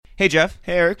Hey, Jeff.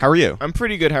 Hey, Eric. How are you? I'm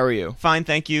pretty good. How are you? Fine,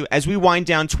 thank you. As we wind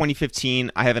down 2015,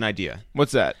 I have an idea.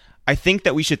 What's that? I think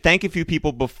that we should thank a few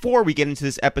people before we get into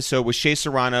this episode with Shea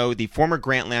Serrano, the former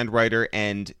Grantland writer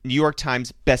and New York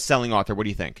Times best-selling author. What do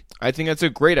you think? I think that's a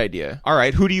great idea. All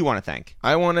right, who do you want to thank?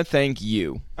 I want to thank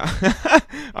you.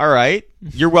 All right,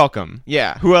 you're welcome.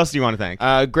 Yeah. Who else do you want to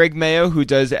thank? Greg Mayo, who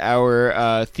does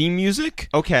our theme music.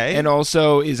 Okay. And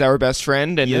also is our best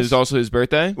friend, and it is also his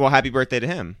birthday. Well, happy birthday to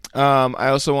him. I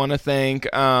also want to thank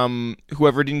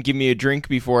whoever didn't give me a drink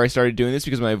before I started doing this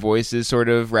because my voice is sort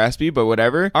of raspy, but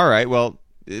whatever. All right, well,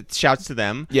 shouts to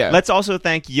them. Yeah. Let's also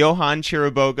thank Johan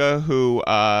Chiriboga, who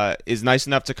is nice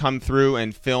enough to come through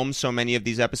and film so many of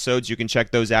these episodes. You can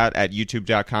check those out at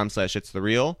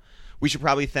youtube.com/itsthereal. We should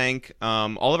probably thank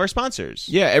all of our sponsors.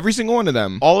 Yeah, every single one of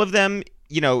them. All of them,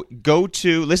 go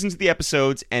to listen to the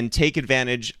episodes and take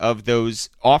advantage of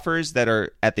those offers that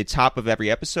are at the top of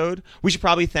every episode. We should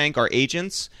probably thank our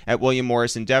agents at William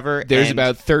Morris Endeavor. There's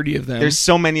about 30 of them. There's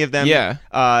so many of them. Yeah.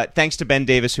 Thanks to Ben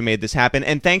Davis who made this happen.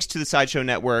 And thanks to the Sideshow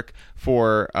Network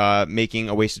for making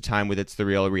A Waste of Time with It's the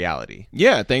Real Reality.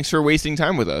 Yeah, thanks for wasting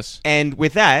time with us. And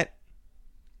with that,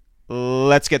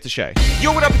 let's get to Shea.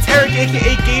 Yo, what up? It's Eric,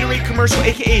 a.k.a. Gatorade Commercial,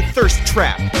 a.k.a. Thirst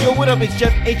Trap. Yo, what up? It's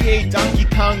Jeff, a.k.a. Donkey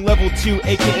Kong Level 2,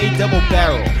 a.k.a. Double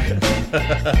Barrel.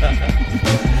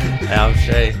 Hey, I'm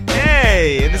Shea.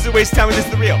 Hey, and this is A Waste of Time with It's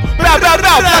the Real. What's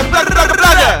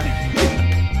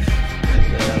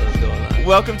going on?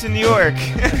 Welcome to New York.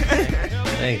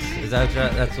 Thanks. Is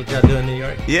that's what y'all do in New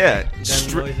York? Yeah,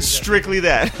 Strictly strictly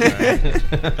that.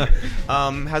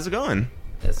 Right. How's it going?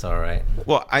 It's all right.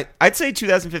 Well, I'd say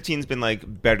 2015's been like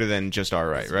better than just all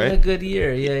right, It's right? been a good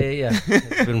year. Yeah.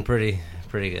 It's been pretty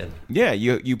good. Yeah,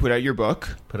 you put out your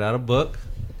book. Put out a book,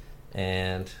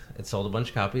 and it sold a bunch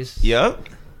of copies. Yep.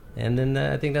 And then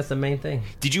I think that's the main thing.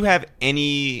 Did you have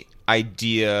any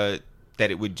idea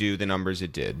that it would do the numbers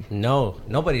it did? No,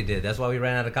 nobody did. That's why we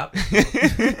ran out of copies.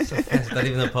 So fast. Not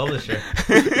even the publisher.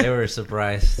 They were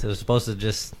surprised. It was supposed to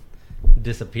just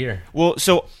disappear. Well,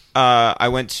 so I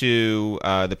went to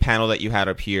the panel that you had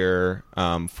up here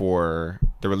for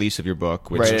the release of your book,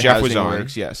 which Right, Jeff was Housing on.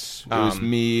 Works, yes. It was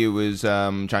me, it was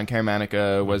John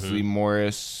Caramanica, Wesley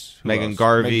Morris, who Megan else?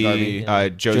 Garvey, Megan Garvey.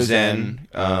 Joe Joe Zen.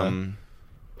 Zen,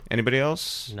 Anybody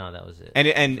else? No, that was it.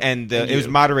 And it was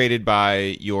moderated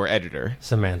by your editor.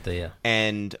 Samantha, yeah.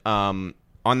 And on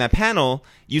that panel,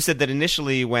 you said that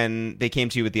initially when they came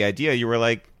to you with the idea, you were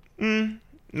like,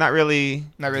 not really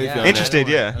Yeah, interested.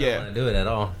 I don't want to do it at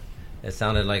all. It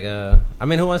sounded like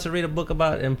who wants to read a book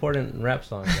about important rap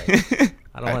songs? Like,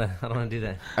 I don't want to do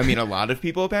that. I mean, a lot of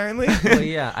people apparently. Well,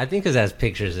 yeah, I think because it has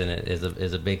pictures in it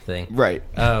is a big thing. Right.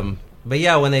 But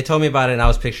yeah, when they told me about it, and I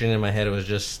was picturing it in my head, it was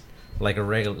just like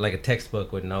a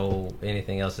textbook with no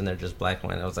anything else in there, just black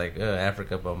and white. I was like,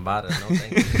 Africa Bombada, no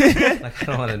thank you. Like, I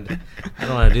don't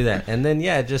want to do that. And then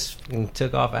it just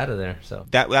took off out of there. So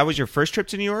That was your first trip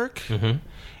to New York,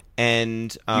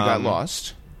 and You got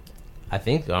lost. I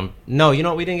think no, you know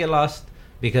what? We didn't get lost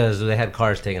because they had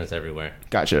cars taking us everywhere.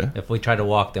 Gotcha. If we tried to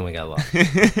walk, then we got lost.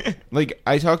 Like,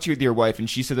 I talked to you with your wife, and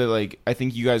she said that, like, I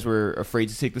think you guys were afraid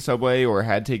to take the subway or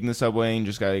had taken the subway and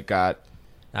just got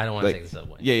I don't want to like, take the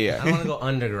subway. Yeah. I don't want to go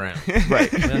underground. Right.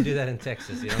 We don't do that in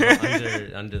Texas. You don't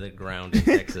go under the ground in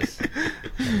Texas.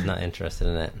 I was not interested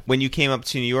in that. when you came up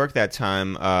to New York that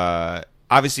time,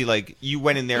 obviously, like, you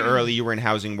went in there early. You were in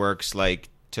Housing Works, like,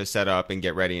 to set up and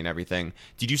get ready and everything.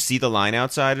 Did you see the line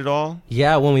outside at all?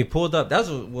 Yeah, when we pulled up, that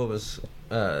was what was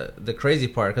the crazy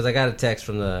part, because I got a text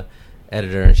from the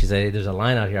editor, and she said, "Hey, there's a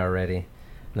line out here already."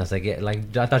 And I was like, "Yeah,"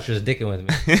 like I thought she was dicking with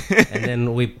me. And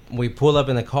then we pull up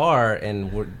in the car,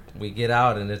 and we get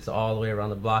out, and it's all the way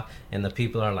around the block, and the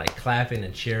people are like clapping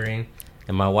and cheering.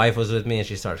 And my wife was with me, and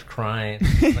she starts crying.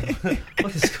 Like,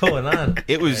 what is going on?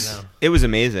 It was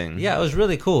amazing. Yeah, it was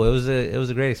really cool. It was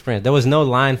a great experience. There was no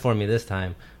line for me this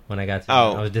time when I got to.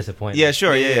 Oh. I was disappointed. Yeah,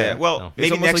 sure, yeah. Well, No. It's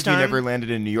maybe almost next like time. you never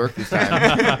landed in New York this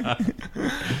time.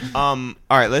 All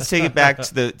right, let's take it back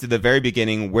to the very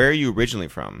beginning. Where are you originally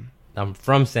from? I'm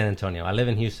from San Antonio. I live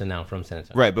in Houston now. I'm from San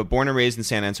Antonio. Right, but born and raised in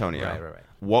San Antonio. Right.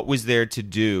 What was there to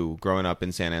do growing up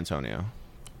in San Antonio?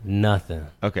 Nothing.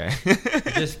 Okay.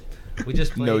 We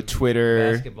just played No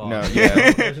Twitter. basketball. No,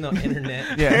 yeah. There's no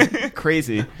internet. Yeah,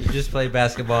 crazy. You just play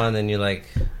basketball, and then you like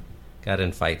got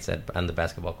in fights on the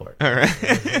basketball court. All right.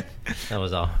 That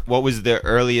was all. What was the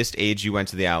earliest age you went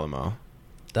to the Alamo?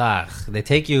 They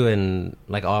take you in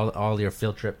like all your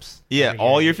field trips. Yeah, Every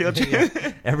all year. your field trips?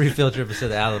 Yeah. Every field trip is to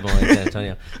the Alamo in San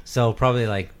Antonio. So probably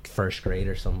like first grade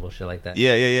or some bullshit like that.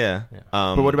 Yeah.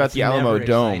 But what about It's the Alamo never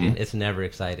Dome? exciting. It's never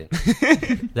exciting.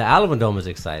 The Alamo Dome is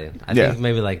exciting. I Yeah. think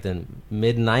maybe like the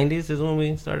mid '90s is when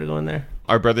we started going there.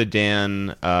 Our brother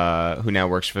Dan, who now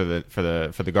works for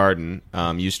the Garden,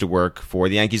 used to work for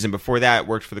the Yankees, and before that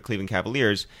worked for the Cleveland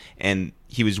Cavaliers. And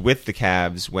he was with the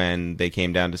Cavs when they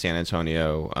came down to San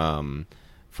Antonio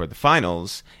for the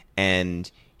finals. And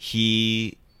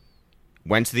he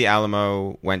went to the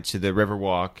Alamo, went to the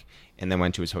Riverwalk, and then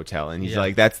went to his hotel. And he's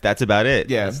like, "That's about it."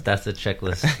 Yeah, That's the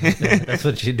checklist. That's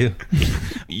what you do.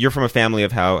 You're from a family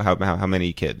of how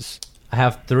many kids? I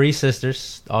have 3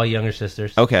 sisters, all younger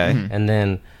sisters. Okay. And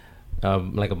then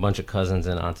like a bunch of cousins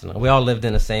and aunts. We all lived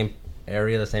in the same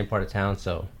area, the same part of town,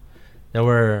 so there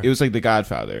were... It was like The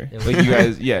Godfather. It was- Like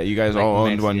you guys Like all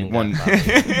owned Mexican one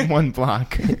Godfather. one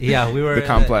block. Yeah, we were... The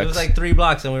complex. It was like 3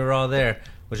 blocks, and we were all there,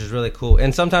 which is really cool.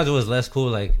 And sometimes it was less cool,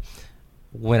 like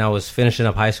when I was finishing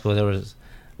up high school, there was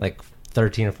like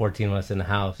 13 or 14 of us in the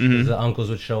house. 'Cause the uncles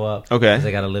would show up. Okay. 'Cause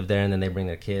they got to live there, and then they bring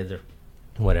their kids or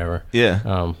whatever.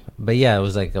 Yeah. But yeah, it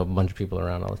was like a bunch of people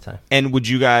around all the time. And would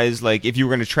you guys, like, if you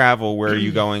were going to travel, where are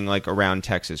you going, like, around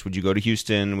Texas? Would you go to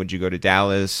Houston? Would you go to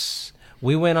Dallas?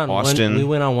 We went on Austin. we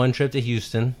went on one trip to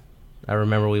Houston. I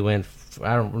remember we went.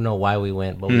 I don't know why we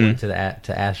went, but we went to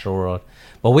to Astro World.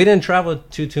 But we didn't travel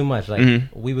too much. Like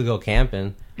we would go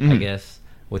camping, I guess,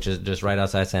 which is just right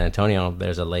outside San Antonio.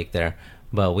 There's a lake there,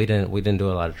 but we didn't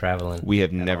do a lot of traveling. We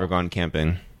have never gone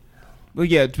camping. Well,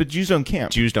 yeah, but Jews don't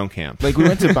camp. Jews don't camp. Like we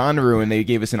went to Bonnaroo and they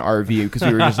gave us an RV because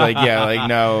we were just like,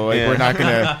 no, like, we're not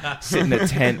gonna sit in a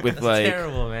tent with That's like.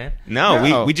 terrible, man. No,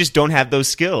 No. we just don't have those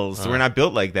skills. We're not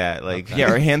built like that. Like, Yeah,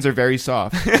 our hands are very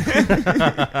soft.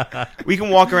 we can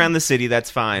walk around the city, that's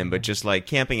fine, but just like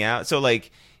camping out. So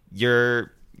like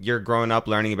you're growing up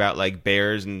learning about like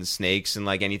bears and snakes and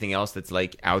like anything else that's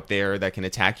like out there that can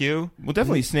attack you. Well,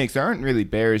 definitely snakes. There aren't really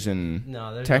bears in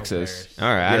No, there's Texas. No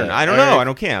All right, Yeah, I don't know. Eric- I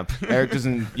don't camp. Eric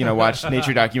doesn't, watch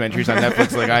nature documentaries on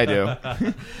Netflix like I do.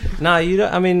 bears. No, you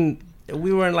don't. I mean,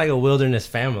 we weren't like a wilderness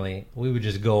family. We would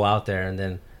just go out there and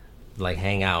then like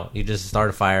hang out. You just start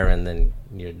a fire and then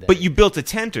you're dead. But you built a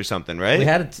tent or something, right?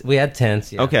 We had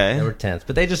tents. Yeah. Okay. There were tents,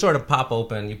 but they just sort of pop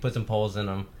open. You put some poles in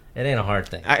them. It ain't a hard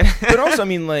thing. But also, I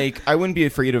mean, like, I wouldn't be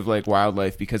afraid of like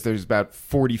wildlife because there's about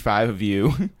 45 of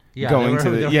you going to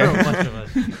the there were a bunch of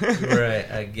us. We were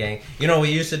a gang. You know what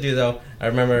we used to do though? I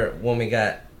remember when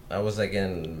I was like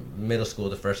in middle school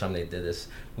the first time they did this.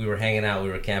 We were hanging out, we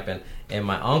were camping, and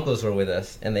my uncles were with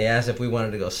us, and they asked if we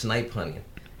wanted to go snipe hunting.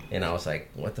 And I was like,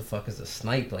 "What the fuck is a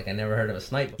snipe? Like I never heard of a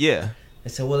snipe before." Yeah. They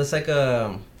said, "Well, it's like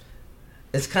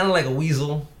it's kind of like a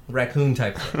weasel, raccoon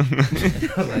type thing."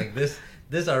 And I was like,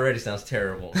 This already sounds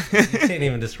terrible. You can't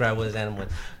even describe what this animal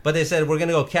is. But they said, we're going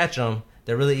to go catch them.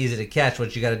 They're really easy to catch.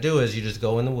 What you got to do is you just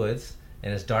go in the woods,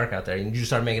 and it's dark out there, and you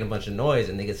start making a bunch of noise,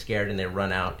 and they get scared, and they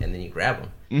run out, and then you grab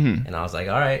them. Mm-hmm. And I was like,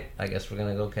 all right, I guess we're going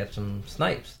to go catch some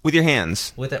snipes. With your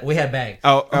hands. We had bags.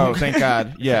 Oh, thank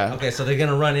God. Yeah. Okay, so they're going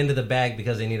to run into the bag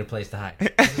because they need a place to hide.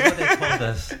 This is what they told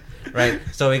us, right?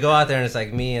 So we go out there, and it's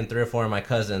like me and 3 or 4 of my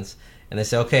cousins, and they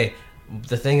say, okay,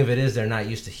 the thing of it is they're not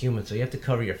used to humans, so you have to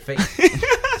cover your face.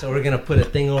 So we're going to put a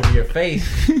thing over your face.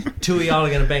 2 of y'all are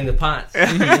going to bang the pots.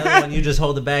 The other one, you just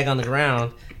hold the bag on the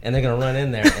ground, and they're going to run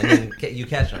in there, and then you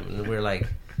catch them. And we're like,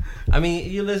 I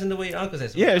mean, you listen to what your uncle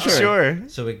says. Yeah, sure.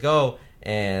 So we go,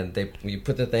 and you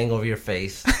put the thing over your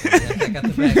face, and then I got the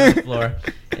bag on the floor,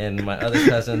 and my other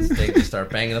cousins, they just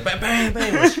start banging the bang, bang,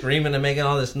 bang. We're screaming and making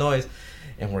all this noise.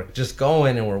 And we're just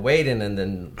going and we're waiting, and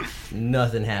then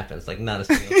nothing happens, like not a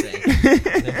single thing.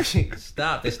 And then we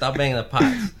stop. They stop banging the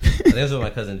pots. And this was with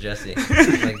my cousin Jesse.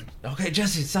 Like, okay,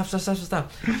 Jesse,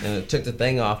 stop. And it took the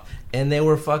thing off, and they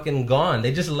were fucking gone.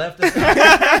 They just left us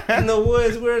in the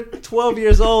woods. We're 12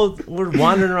 years old. We're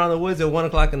wandering around the woods at 1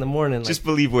 o'clock in the morning. Like, Just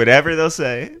believe whatever they'll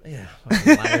say. yeah,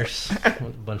 fucking liars. A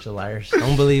bunch of liars.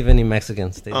 Don't believe any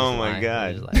Mexicans. They just Oh my lie.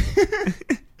 God. They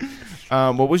just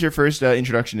lie. What was your first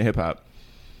introduction to hip hop?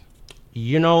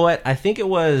 You know what? I think it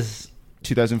was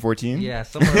 2014. Yeah,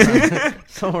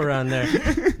 somewhere around there.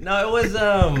 No, it was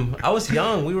I was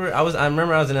young. I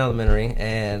remember I was in elementary,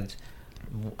 and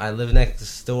I lived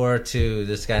next door to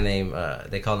this guy named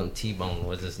they called him T-Bone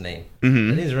was his name.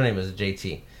 Mm-hmm. I think his real name was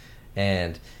JT,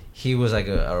 and he was like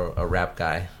a rap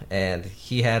guy, and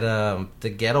he had the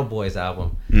Ghetto Boys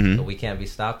album, So We Can't Be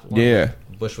Stopped. Yeah.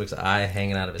 Bushwick's eye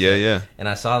hanging out of his Yeah, head. yeah. And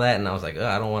I saw that, and I was like,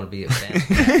 I don't want to be a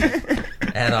fan.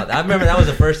 And I remember that was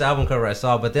the first album cover I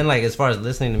saw. But then, like, as far as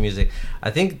listening to music, I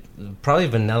think probably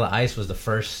Vanilla Ice was the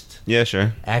first Yeah,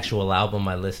 sure. actual album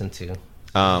I listened to. It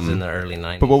was in the early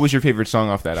 90s. But what was your favorite song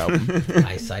off that album?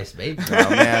 Ice Ice Baby. Oh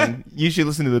man, you should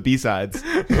listen to the B-sides.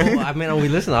 Oh, I mean, we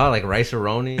listened to all like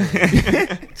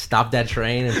Rice-A-Roni, Stop That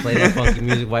Train, and play that funky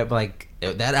music. But like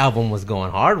that album was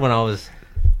going hard when I was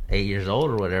 8 years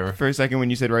old or whatever. For a second, when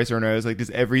you said Rice Arno, I was like, does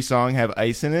every song have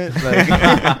ice in it? Like,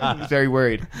 I was very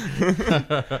worried.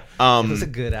 It was a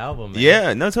good album, man.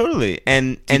 Yeah, no, totally.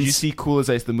 And Did you see Cool as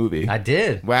Ice the movie? I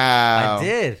did. Wow. I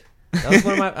did. That was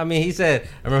one of my. I mean, he said.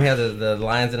 I remember he had the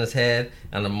lines in his head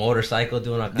on the motorcycle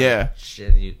doing all kinds of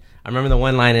shit. I remember the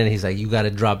one line in it. He's like, "You got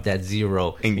to drop that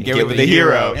zero and get with the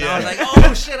hero." And I was like,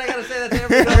 "Oh shit! I gotta say that to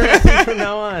everybody from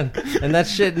now on." And that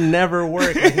shit never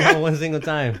worked. Like, not one single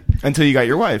time. Until you got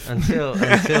your wife. Until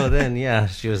then, yeah,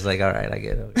 she was like, "All right, I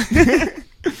get it."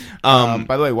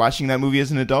 By the way, watching that movie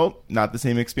as an adult, not the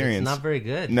same experience. It's not very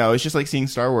good. No, it's just like seeing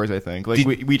Star Wars, I think. Like,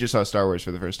 we just saw Star Wars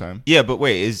for the first time. Yeah, but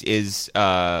wait, is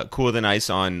Cooler Than Ice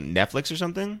on Netflix or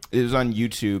something? It was on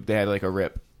YouTube. They had like a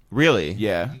rip. Really?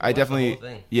 Yeah, I watched the definitely. whole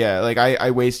thing. Yeah, like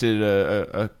I wasted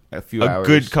a few hours. A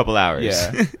good couple hours.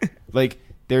 Yeah, like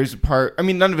there's a part. I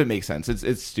mean, none of it makes sense.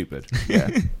 It's stupid. Yeah.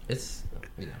 It's.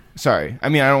 Yeah. Sorry. I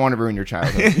mean, I don't want to ruin your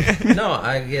childhood. No,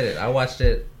 I get it. I watched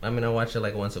it. I mean, I watch it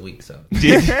like once a week. So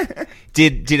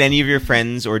Did any of your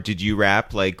friends or did you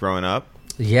rap like growing up?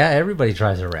 yeah, everybody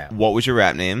tries to rap. What was your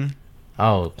rap name?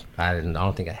 Oh, I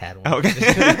don't think I had one. Okay.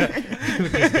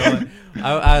 Just going.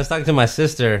 I was talking to my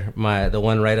sister, the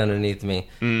one right underneath me.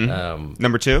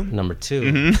 Number two? Number two.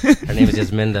 Her name is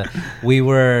Jasminda. We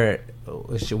were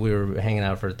hanging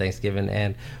out for Thanksgiving,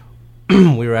 and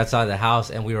we were outside the house,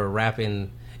 and we were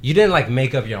rapping. You didn't like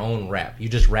make up your own rap. You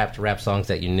just rapped rap songs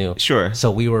that you knew. Sure.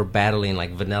 So we were battling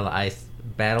like Vanilla Ice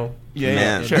battle.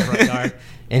 Yeah, in sure. the front yard,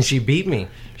 and she beat me.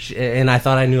 And I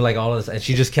thought I knew like all of this, and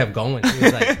she just kept going. She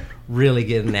was like really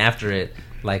getting after it.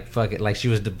 Like fuck it, like she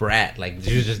was the brat. Like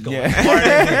she was just going hard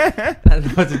at me. I didn't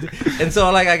know what to do. And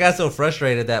so like I got so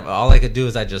frustrated that all I could do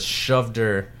is I just shoved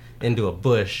her into a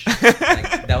bush.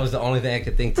 Like, that was the only thing I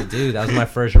could think to do. That was my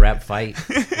first rap fight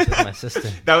with my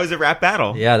sister. That was a rap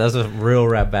battle. Yeah, that was a real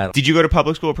rap battle. Did you go to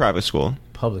public school or private school?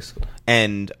 Public school.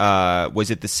 And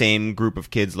was it the same group of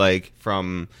kids like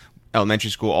from elementary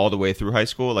school all the way through high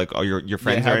school? Like all your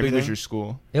friends? How or big anything? was your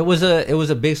school? It was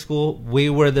a big school.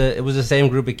 It was the same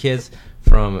group of kids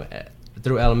from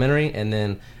through elementary, and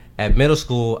then at middle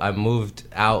school I moved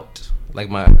out. Like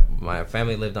my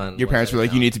family lived on. Your parents were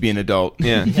like, "You need to be an adult.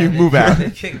 Yeah, you move out. They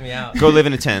kicked me out. Go live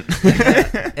in a tent."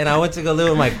 And I went to go live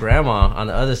with my grandma on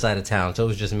the other side of town, so it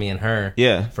was just me and her.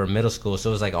 Yeah. For middle school, so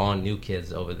it was like all new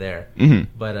kids over there.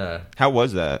 Mm-hmm. But How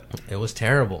was that? it was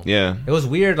terrible. Yeah. It was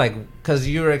weird, like because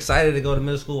you were excited to go to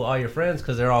middle school with all your friends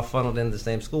because they're all funneled into the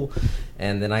same school,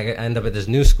 and then I end up at this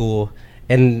new school.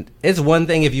 And it's one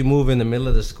thing if you move in the middle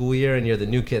of the school year and you're the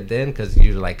new kid then because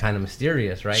you're like kind of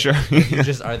mysterious, right? Sure. If you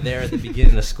just are there at the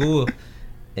beginning of school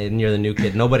and you're the new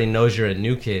kid. Nobody knows you're a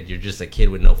new kid. You're just a kid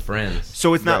with no friends.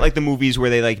 So it's not Right. like the movies where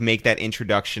they like make that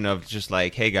introduction of just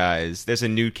like, "Hey guys, there's a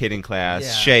new kid in class.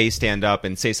 Yeah. Shay, stand up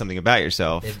and say something about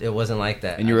yourself." It wasn't like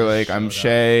that. And you I were just like, "I'm showed up.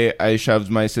 Shay. I shoved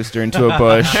my sister into a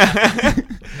bush."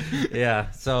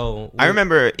 Yeah. So I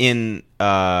remember in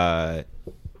eighth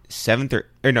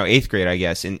grade, I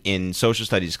guess, in social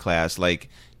studies class, like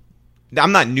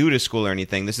I'm not new to school or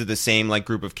anything. This is the same like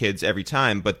group of kids every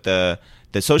time, but the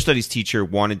social studies teacher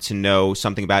wanted to know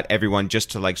something about everyone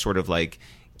just to like sort of like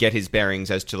get his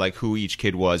bearings as to like who each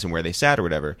kid was and where they sat or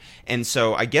whatever. And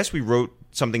so I guess we wrote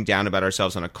something down about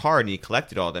ourselves on a card, and he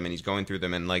collected all of them and he's going through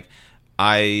them. And like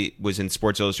I was in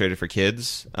Sports Illustrated for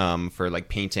Kids for like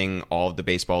painting all of the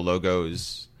baseball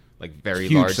logos, like very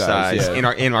Huge large size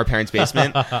yeah. in our parents'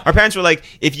 basement. Our parents were like,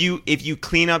 if you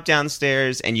clean up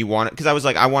downstairs and you want it, because I was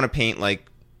like, I want to paint like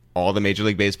all the Major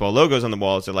League Baseball logos on the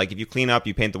walls. They're like, if you clean up,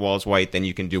 you paint the walls white, then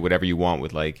you can do whatever you want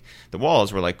with like the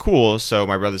walls. We're like, cool. So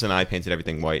my brothers and I painted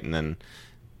everything white, and then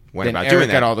went Then about Eric doing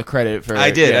that. got all the credit for. I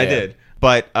did. Yeah.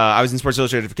 But I was in Sports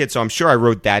Illustrated for Kids, so I'm sure I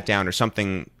wrote that down or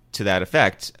something to that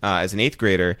effect as an eighth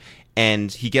grader.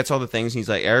 And he gets all the things, and he's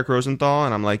like, "Eric Rosenthal,"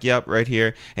 and I'm like, "Yep, right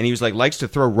here." And he was like, "Likes to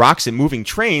throw rocks at moving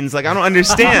trains." Like, I don't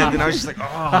understand. And I was just like,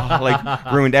 "Oh,"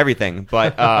 like ruined everything.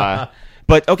 But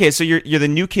okay, so you're the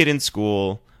new kid in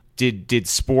school. Did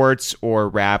sports or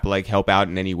rap like help out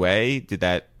in any way? Did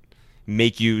that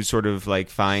make you sort of like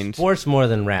find sports more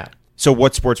than rap. So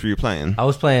what sports were you playing? I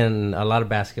was playing a lot of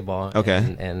basketball.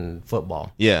 Okay. and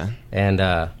football. Yeah. And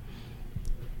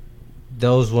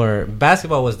those were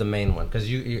basketball was the main one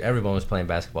because everyone was playing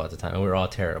basketball at the time and we were all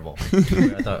terrible.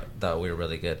 I thought we were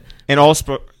really good. And all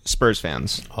Spurs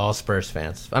fans. All Spurs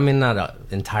fans. I mean, not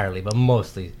entirely, but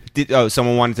mostly.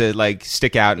 Someone wanted to like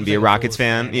stick out and be a like a Rockets Bulls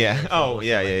fan? fan, Yeah. yeah, Oh, something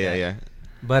yeah, like that. yeah.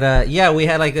 But yeah, we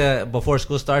had like before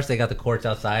school starts, they got the courts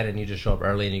outside, and you just show up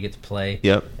early and you get to play.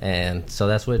 Yep. And so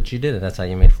that's what you did, and that's how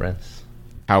you made friends.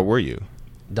 How were you?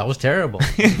 That was terrible,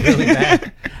 really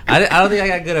bad. I don't think I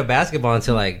got good at basketball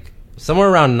until like somewhere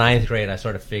around 9th grade, I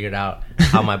sort of figured out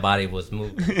how my body was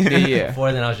moving. Yeah.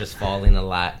 Before then, I was just falling a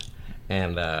lot,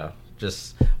 and I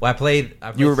played.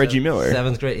 You were Reggie Miller.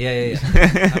 7th grade, yeah.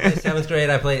 I played 7th grade.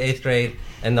 I played 8th grade,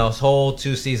 and those whole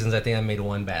 2 seasons, I think I made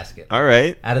 1 basket. All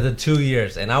right. Out of the 2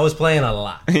 years, and I was playing a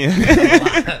lot. Yeah.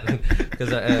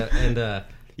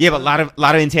 Yeah, but a lot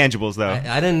of intangibles though.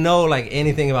 I didn't know like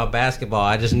anything about basketball.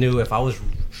 I just knew if I was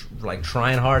like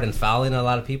trying hard and fouling a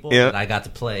lot of people, that I got to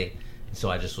play. So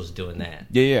I just was doing that.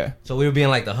 Yeah. So we would be in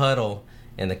like the huddle,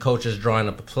 and the coach is drawing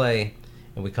up a play,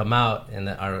 and we come out, and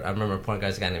I remember point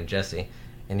guy's a guy named Jesse,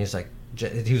 and he was like,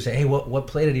 he would say, "Hey, what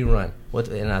play did he run?"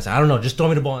 And I said, "I don't know. Just throw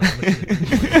me the ball."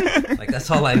 Like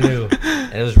that's all I knew,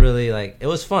 and it was really like it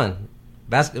was fun.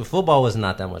 Football was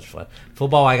not that much fun.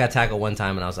 Football, I got tackled one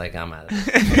time, and I was like, I'm out of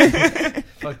it.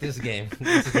 Fuck this game.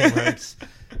 This game hurts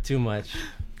too much.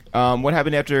 What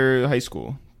happened after high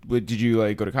school? Did you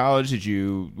like go to college? What'd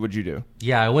you do?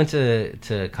 Yeah, I went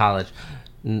to college.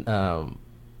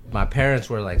 My parents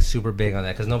were like super big on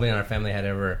that because nobody in our family had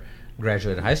ever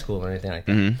graduated high school or anything like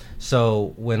that. Mm-hmm.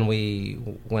 So when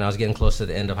I was getting close to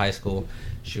the end of high school,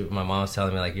 my mom was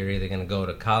telling me like, you're either going to go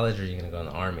to college or you're going to go in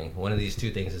the army. One of these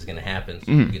 2 things is going to happen,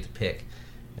 so you get to pick.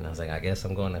 And I was like, I guess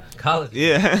I'm going to college.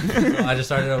 Yeah. So I just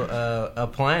started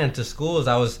applying to schools.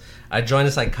 I joined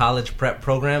this like college prep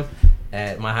program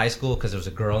at my high school because there was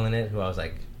a girl in it who I was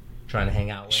like trying to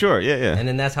hang out with. Sure, yeah. And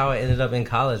then that's how I ended up in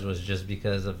college, was just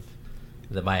because of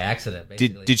by accident,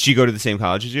 basically. Did she go to the same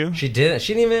college as you? She didn't.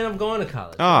 She didn't even end up going to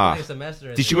college. Ah. She went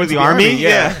for Did she go to the army?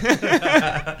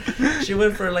 Yeah. She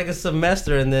went for like a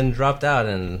semester and then dropped out.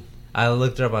 And I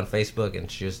looked her up on Facebook,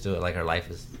 and she was doing like her life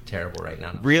is terrible right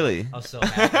now. Really? I was so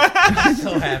happy. I was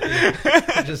so happy.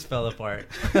 It just fell apart.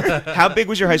 How big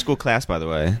was your high school class, by the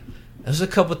way? It was a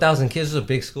couple thousand kids. It was a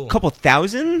big school. Couple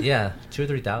thousand? Yeah, 2,000 or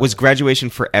 3,000. Was graduation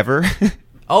forever?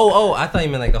 Oh, I thought you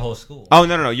meant like the whole school. Oh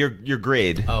no, your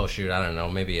grade. Oh shoot, I don't know,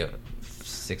 maybe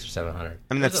 600 or 700.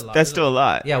 I mean that's still a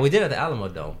lot. Yeah, we did it at the Alamo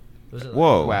Dome.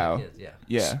 Whoa! Wow. Kids,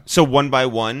 Yeah. So one by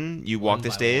one, you walk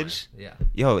the stage. One. Yeah.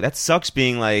 Yo, that sucks.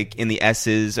 Being like in the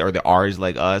S's or the R's,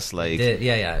 like us. Like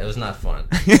yeah. It was not fun.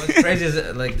 What's crazy is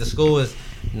that, like the school was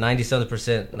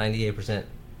 97%, 98%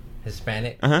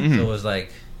 Hispanic. Uh-huh. So it was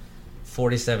like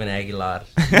 47 Aguilar,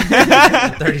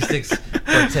 36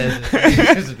 Cortez.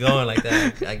 Just going like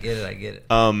that. I get it.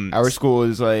 Our school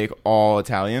is like all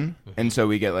Italian, and so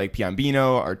we get like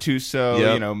Piombino, Artuso,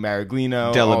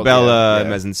 Maraglino, Della Bella,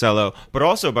 Mezzincello. But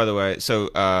also, by the way, so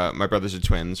my brothers are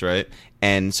twins, right?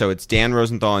 And so it's Dan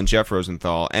Rosenthal and Jeff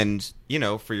Rosenthal, and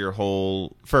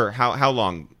for how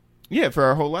long? Yeah, for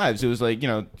our whole lives. It was like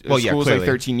school was like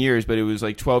 13 years, but it was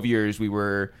like 12 years we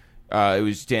were. It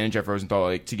was Dan and Jeff Rosenthal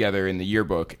like together in the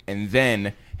yearbook, and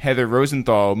then Heather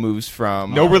Rosenthal moves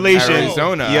from no relation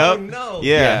Arizona. Yep. Oh, no.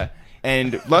 Yeah.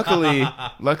 And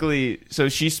luckily, so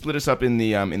she split us up in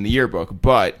the yearbook,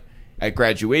 but at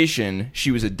graduation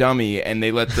she was a dummy, and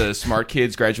they let the smart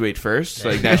kids graduate first,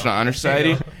 like National Honor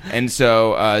Society, and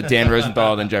so Dan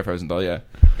Rosenthal and Jeff Rosenthal. Yeah.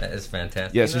 That is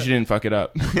fantastic. Yeah, so she didn't fuck it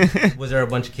up. Was there a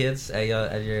bunch of kids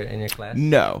in your class?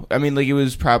 No, I mean like it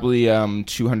was probably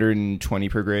 220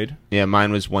 per grade. Yeah,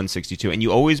 mine was 162. And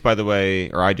you always, by the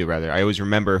way, or I do rather, I always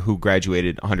remember who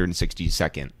graduated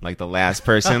 162nd, like the last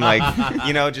person, like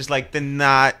just like the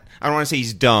not. I don't want to say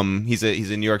he's dumb. He's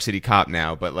a New York City cop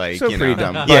now, but like pretty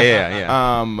dumb.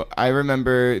 Yeah. I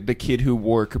remember the kid who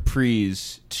wore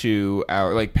capris to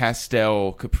our like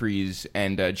pastel capris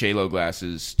and J-Lo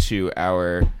glasses to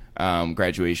our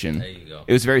graduation. There you go.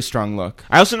 It was a very strong look.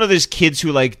 I also know there's kids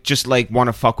who like just like want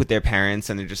to fuck with their parents,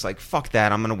 and they're just like, fuck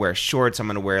that. I'm gonna wear shorts. I'm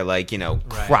gonna wear like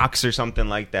Crocs or something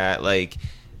like that. Like,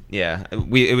 yeah,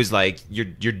 it was like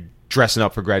you're dressing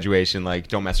up for graduation, like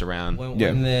don't mess around.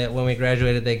 When we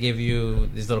graduated, they give you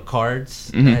these little cards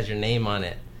that has your name on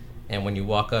it, and when you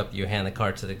walk up, you hand the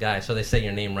card to the guy, so they say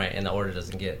your name right, and the order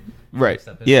doesn't get right.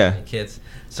 Yeah, kids.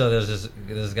 So there's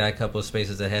this guy a couple of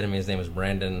spaces ahead of me. His name is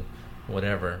Brandon,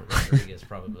 whatever Rodriguez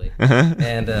probably,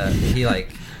 and he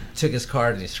like took his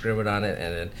card and he scribbled on it,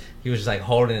 and then he was just like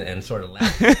holding it and sort of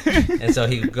laughing, and so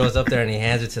he goes up there and he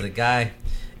hands it to the guy,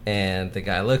 and the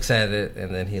guy looks at it,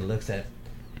 and then he looks at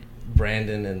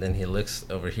Brandon, and then he looks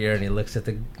over here and he looks at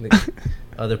the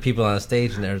other people on the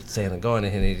stage, and they're saying they're going,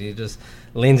 and he just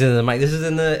leans into the mic. This is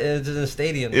in the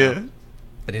stadium now. Yeah.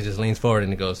 And he just leans forward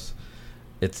and he goes,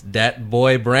 "It's that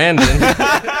boy Brandon."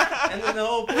 And then the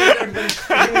whole place, everybody's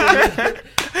screaming.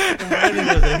 And Brandon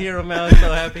was a hero, man. I was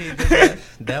so happy he did that.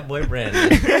 That boy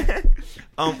Brandon.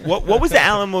 What was the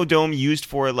Alamo Dome used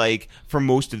for, like, for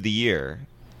most of the year?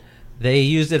 They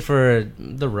used it for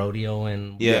the rodeo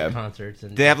and Yeah. concerts.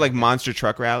 And They have like monster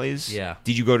truck rallies. Yeah.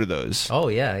 Did you go to those? Oh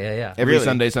yeah. Every Really?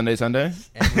 Sunday. Every Sunday.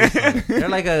 They're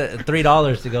like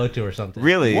 $3 to go to or something.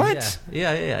 Really? What?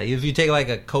 Yeah. If you take like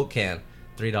a Coke can,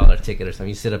 $3 ticket or something,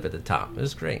 you sit up at the top. It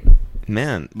was great.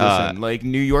 Man. Listen, like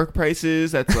New York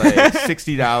prices, that's like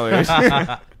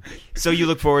 $60. So you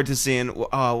look forward to seeing.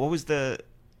 What was the?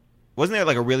 Wasn't there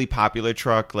like a really popular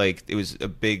truck? Like it was a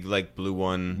big like blue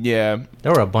one. Yeah.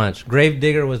 There were a bunch.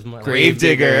 Gravedigger was my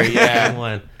Gravedigger, yeah.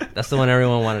 one. That's the one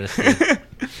everyone wanted to see.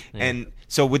 And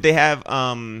so would they have?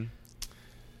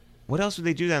 What else would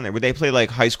they do down there? Would they play like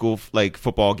high school like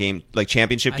football game, like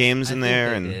championship games I in think there?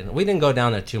 they And did. We didn't go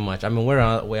down there too much. I mean,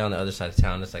 we're way on the other side of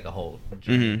town. It's like a whole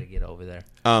journey to get over there.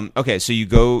 okay, so you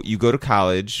go to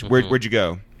college. Where'd you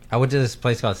go? I went to this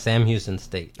place called Sam Houston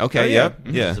State. Okay, Oh, yeah.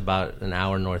 yeah. It's about an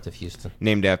hour north of Houston,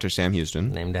 Named after Sam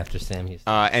Houston. named after Sam Houston.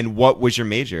 And what was your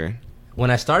major? When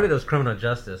I started, it was criminal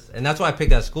justice, and that's why I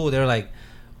picked that school. They were like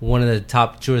one of the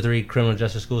top 2 or 3 criminal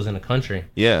justice schools in the country,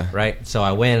 Yeah. right? So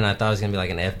I went, and I thought I was gonna be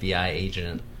like an FBI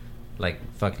agent, like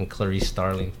fucking Clarice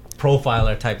Starling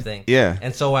profiler type thing. Yeah.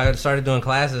 And so I started doing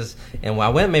classes, and I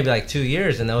went maybe like 2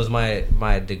 years, and that was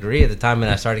my degree at the time, and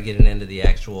I started getting into the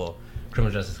actual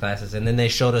criminal justice classes. And then they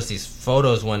showed us these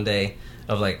photos one day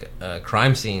of like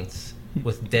crime scenes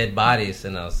with dead bodies,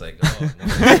 and I was like, oh,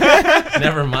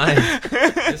 never mind.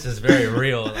 This is very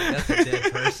real. Like, that's a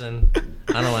dead person.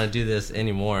 I don't want to do this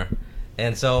anymore.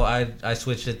 And so I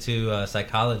switched it to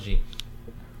psychology,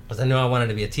 because I knew I wanted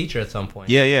to be a teacher at some point.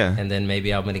 Yeah. And then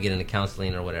maybe I'm going to get into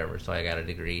counseling or whatever. So I got a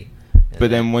degree. But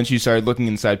then once you started looking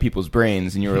inside people's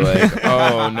brains and you were like,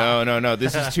 oh, no,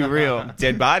 this is too real.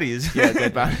 Dead bodies. Yeah,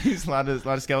 dead bodies. A lot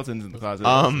of skeletons in the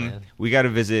closet. We got to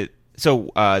visit.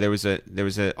 So there was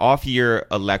a off year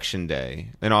election day,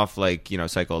 an off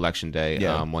cycle election day.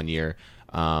 Yeah. 1 year,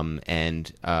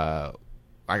 and I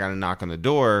got a knock on the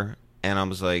door, and I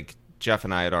was like, Jeff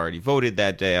and I had already voted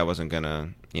that day. I wasn't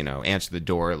gonna answer the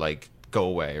door, like go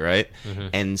away, right? Mm-hmm.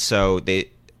 And so they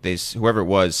whoever it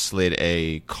was slid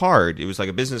a card. It was like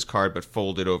a business card but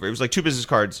folded over. It was like 2 business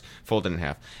cards folded in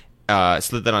half.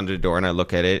 Slid that under the door, and I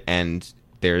look at it, and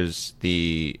there's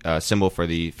the symbol for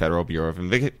the Federal Bureau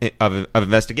of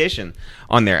Investigation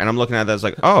on there. And I'm looking at that. I was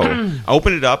like, oh. I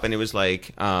opened it up, and it was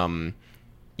like,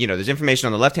 there's information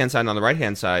on the left-hand side and on the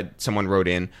right-hand side. Someone wrote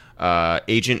in,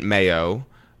 Agent Mayo,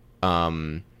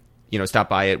 stop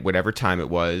by at whatever time it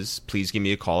was. Please give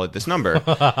me a call at this number.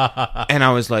 And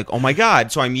I was like, oh, my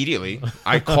God. So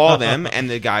I call them, and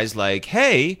the guy's like,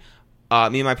 hey,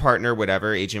 me and my partner,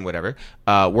 whatever, agent, whatever,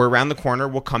 we're around the corner.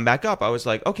 We'll come back up. I was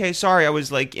like, okay, sorry. I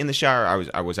was like in the shower.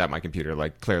 I was at my computer,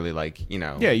 like clearly, like,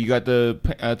 Yeah, you got the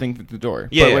thing at the door.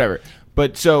 Yeah, but whatever.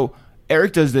 But so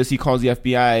Eric does this. He calls the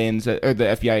FBI or the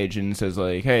FBI agent and says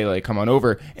like, hey, like come on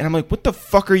over. And I'm like, what the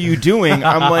fuck are you doing?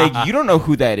 I'm like, you don't know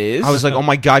who that is. I was like, oh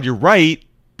my God, you're right.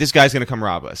 This guy's gonna come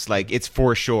rob us. Like, it's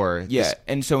for sure. Yeah.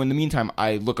 And so in the meantime,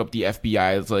 I look up the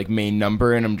FBI's like main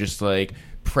number, and I'm just like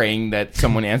praying that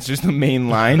someone answers the main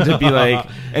line to be like.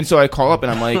 And so I call up,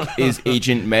 and I'm like, is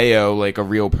Agent Mayo like a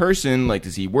real person? Like,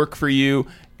 does he work for you?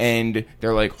 And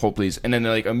they're like, hold please. And then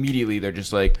they're like, immediately they're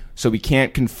just like, so we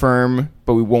can't confirm,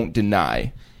 but we won't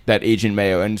deny that Agent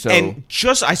Mayo. And so, and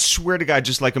I swear to God,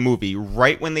 just like a movie,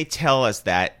 right when they tell us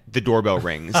that, the doorbell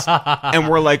rings, and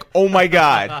we're like, oh my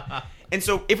God. And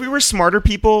so if we were smarter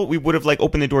people, we would have like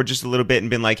opened the door just a little bit and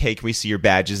been like, hey, can we see your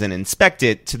badges, and inspect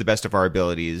it to the best of our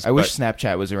abilities. I wish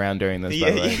Snapchat was around during this,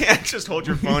 by the way. Yeah, just hold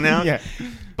your phone out. Yeah.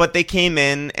 But they came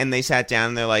in, and they sat down,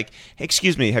 and they're like, hey,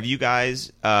 excuse me, have you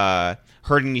guys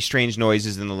heard any strange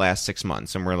noises in the last 6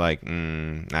 months? And we're like,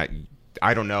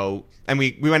 I don't know. And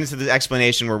we went into the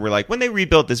explanation where we're like, when they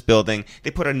rebuilt this building,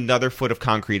 they put another foot of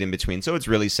concrete in between, so it's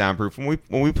really soundproof. When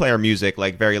we play our music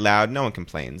like very loud, no one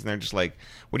complains. And they're just like,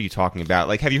 what are you talking about?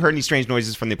 Like, have you heard any strange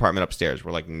noises from the apartment upstairs?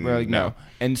 We're like, no.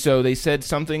 And so they said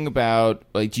something about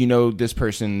like, do you know this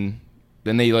person?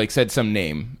 Then they like said some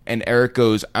name, and Eric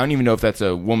goes, I don't even know if that's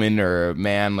a woman or a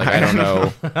man. Like, I don't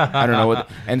know. I don't know what.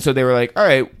 And so they were like, all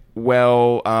right,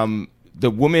 well, the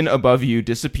woman above you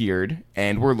disappeared,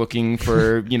 and we're looking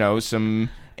for, some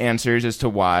answers as to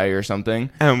why or something.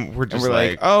 And we're just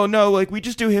like, oh no, like we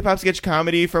just do hip hop sketch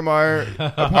comedy from our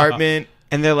apartment.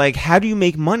 And they're like, how do you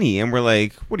make money? And we're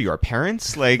like, what are you, our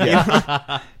parents? Like,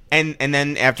 and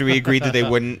then after we agreed that they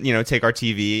wouldn't, take our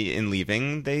TV in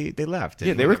leaving, they left.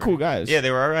 Yeah, they were cool guys. Yeah,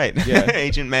 they were all right. Yeah.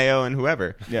 Agent Mayo and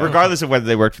whoever. Yeah. Regardless of whether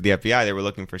they worked for the FBI, they were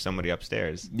looking for somebody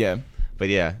upstairs. Yeah. But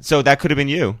yeah, so that could have been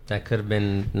you. That could have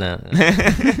been no.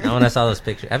 Not when I saw those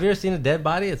pictures. Have you ever seen a dead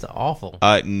body? It's awful.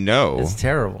 No. It's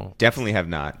terrible. Definitely have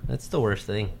not. That's the worst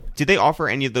thing. did they offer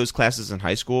any of those classes in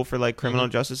high school for like criminal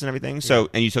justice and everything?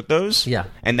 So, and you took those? Yeah.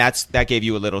 And that gave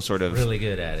you a little sort of Really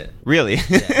good at it. really.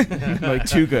 Yeah. Like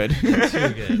too good. Too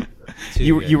good. Too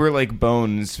You good. you were like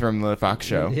Bones from the Fox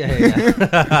show.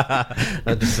 Yeah.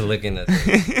 I'm just looking at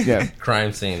Yeah.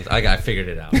 crime scenes. I figured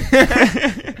it out.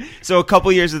 So a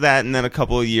couple years of that, and then a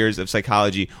couple of years of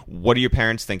psychology. What do your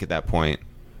parents think at that point?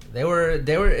 They were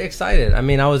excited. I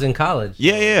mean, I was in college.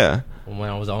 Yeah. When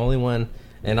I was the only one,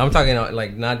 and I'm talking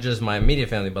like not just my immediate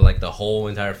family, but like the whole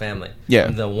entire family. Yeah.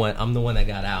 I'm the one that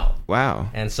got out. Wow.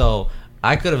 And so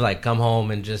I could have like come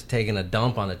home and just taken a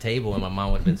dump on the table, and my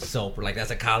mom would have been so like, that's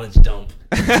a college dump.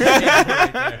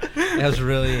 That was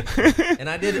really, and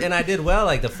I did well.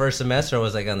 Like the first semester, I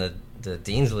was like on the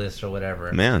dean's list or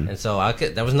whatever. Man. And so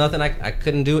there was nothing I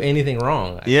couldn't do anything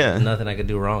wrong. Nothing I could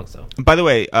do wrong. So By the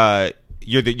way,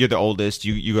 you're the oldest.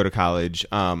 You go to college.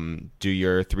 Do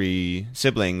your 3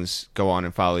 siblings go on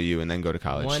and follow you and then go to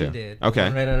college one too? did. Okay.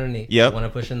 One right underneath. Yep. The one I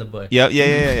pushed in the bush. Yep.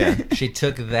 Yeah. She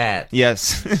took that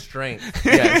Yes. strength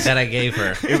Yes. that I gave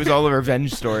her. It was all a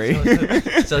revenge story.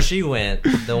 So she went.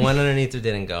 The one underneath her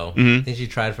didn't go. Mhm. I think she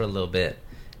tried for a little bit.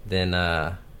 Then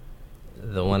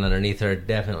the one underneath her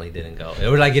definitely didn't go. It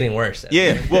was like getting worse.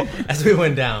 Yeah. Well, as we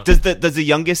went down. does the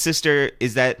youngest sister,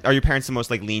 are your parents the most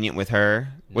like lenient with her?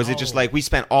 Was it just No. like we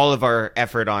spent all of our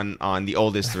effort on the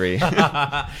oldest 3?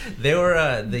 They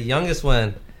were the youngest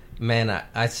one. Man,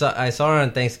 I saw her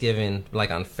on Thanksgiving,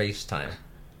 like on FaceTime,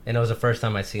 and it was the first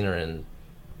time I'd seen her in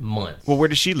months. Well, where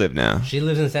does she live now? She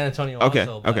lives in San Antonio. Okay,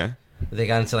 Also, but okay. They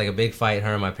got into like a big fight.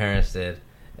 Her and my parents did.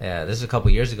 This is a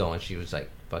couple years ago, and she was like,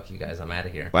 "Fuck you guys, I'm out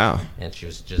of here." Wow. And she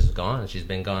was just gone. She's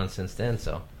been gone since then.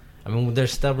 So, I mean, they're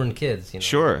stubborn kids. You know?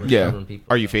 Sure. We're Yeah. stubborn people,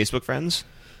 Are you so. Facebook friends?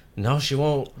 No, she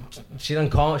won't. She doesn't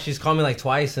call. She's called me like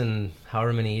twice in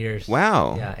however many years.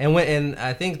 Wow. Yeah, and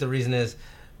I think the reason is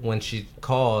when she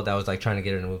called, I was like trying to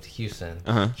get her to move to Houston.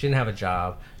 Uh-huh. She didn't have a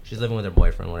job. She's living with her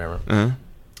boyfriend, whatever. Uh-huh.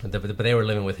 But they were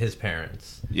living with his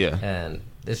parents. Yeah. And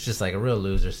it's just like a real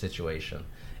loser situation.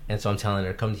 And so I'm telling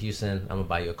her, come to Houston. I'm gonna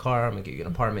buy you a car. I'm gonna get you an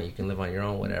apartment. You can live on your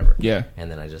own, whatever. Yeah. And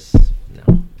then I just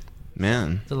no.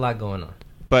 Man. There's a lot going on.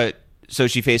 But so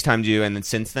she FaceTimed you, and then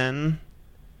since then,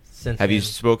 Since have you then,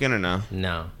 spoken or no?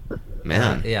 No.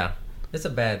 Man. Yeah. It's a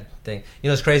bad thing. You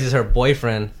know, what's crazy is her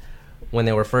boyfriend, when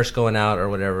they were first going out or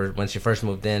whatever, when she first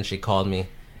moved in, she called me,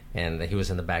 and he was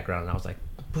in the background, and I was like,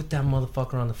 put that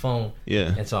motherfucker on the phone.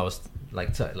 Yeah. And so I was like,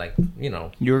 you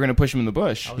know, You were gonna push him in the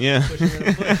bush. I was Yeah. pushing him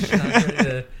in the bush.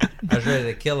 And I was ready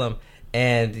to kill him.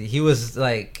 And he was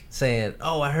like saying,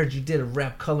 "Oh, I heard you did a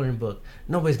rap coloring book.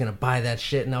 Nobody's gonna buy that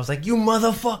shit." And I was like, "You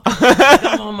motherfucker!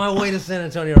 I'm on my way to San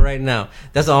Antonio right now."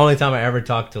 That's the only time I ever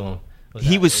talked to him.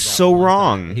 He was so one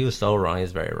wrong. time. He was so wrong. He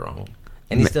was very wrong.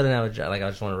 And he still didn't have a job. Like, I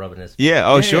just want to rub it in his face. Yeah.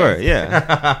 Oh, sure.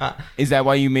 Yeah. Is that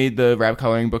why you made the rap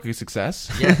coloring book a success?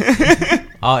 Yes.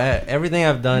 Everything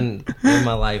I've done in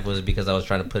my life was because I was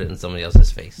trying to put it in somebody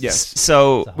else's face. Yes.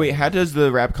 So Wait, how does the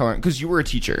rap coloring? Because you were a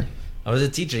teacher. I was a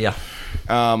teacher, yeah.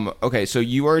 Okay, so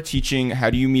you are teaching. How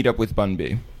do you meet up with Bun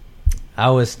B? I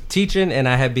was teaching, and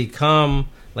I had become,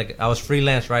 like, I was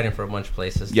freelance writing for a bunch of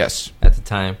places. Yes. At the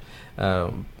time.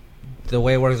 The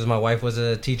way it works is my wife was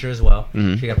a teacher as well.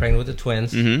 Mhm. She got pregnant with the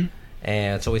twins. Mhm.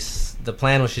 And so the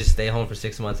plan was she'd stay home for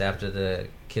 6 months after the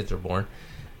kids were born.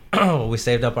 We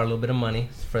saved up our little bit of money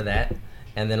for that.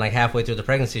 And then, like, halfway through the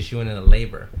pregnancy, she went into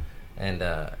labor. And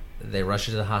they rushed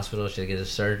her to the hospital. She had to get a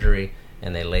surgery.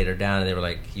 And they laid her down. And they were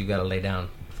like, you got to lay down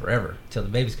forever till the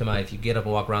babies come out. If you get up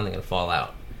and walk around, they're going to fall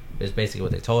out. It's basically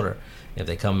what they told her. If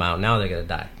they come out now, they're going to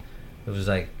die. It was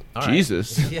like, all right.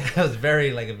 Jesus. Yeah, it was a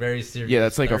very serious. Yeah,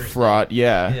 that's like a Thursday. fraud.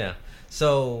 Yeah. Yeah.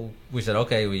 So we said,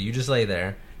 okay, well, you just lay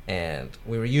there. And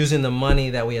we were using the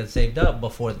money that we had saved up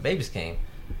before the babies came.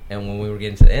 And when we were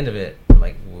getting to the end of it, I'm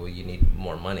like, well, you need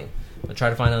more money. I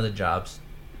tried to find other jobs.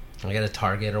 I got a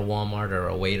Target or Walmart or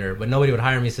a waiter, but nobody would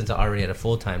hire me since I already had a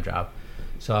full-time job.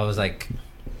 So I was like,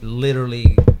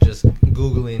 literally just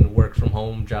Googling work from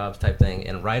home jobs type thing,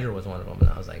 and writer was one of them. And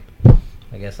I was like,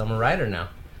 I guess I'm a writer now.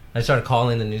 I started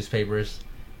calling the newspapers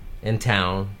in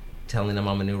town, telling them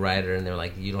I'm a new writer, and they were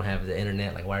like, you don't have the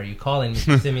internet. Like, why are you calling me?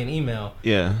 Send me an email.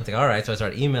 Yeah. I was like, all right. So I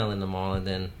started emailing them all, and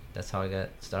then that's how I got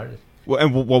started. Well,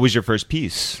 and what was your first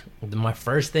piece? My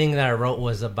first thing that I wrote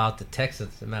was about the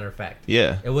Texans, as a matter of fact.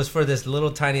 Yeah. It was for this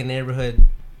little tiny neighborhood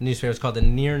newspaper. It's called the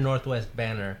Near Northwest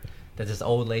Banner, that this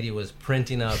old lady was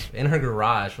printing up in her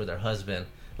garage with her husband,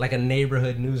 like a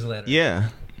neighborhood newsletter. Yeah.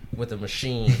 With a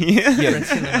machine. Yeah.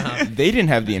 Printing them out. They didn't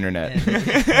have the internet.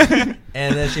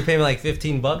 And then she paid me like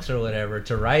 $15 or whatever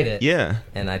to write it. Yeah.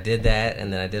 And I did that,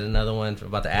 and then I did another one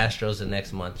about the Astros the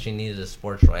next month. She needed a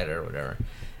sports writer or whatever.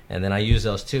 And then I used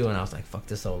those two, and I was like, fuck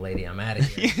this old lady, I'm out of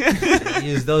here. I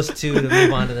used those two to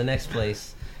move on to the next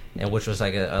place, and which was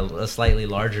like a slightly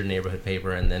larger neighborhood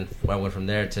paper. And then I went from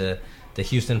there to the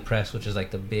Houston Press, which is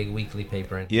like the big weekly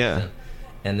paper in Houston.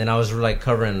 And then I was like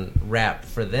covering rap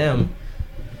for them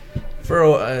for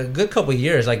a good couple of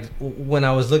years. Like when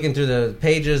I was looking through the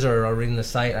pages or reading the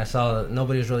site, I saw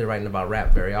nobody was really writing about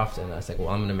rap very often. I was like, well,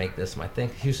 I'm going to make this my thing.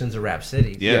 Houston's a rap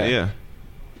city. Yeah.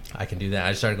 I can do that.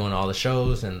 I started going to all the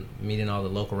shows and meeting all the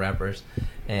local rappers,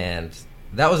 and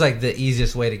that was like the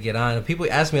easiest way to get on. And people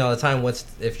ask me all the time,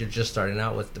 if you're just starting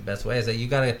out, what's the best way? I say you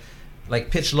gotta like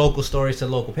pitch local stories to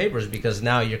local papers, because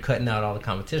now you're cutting out all the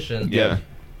competition. Yeah,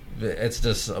 it's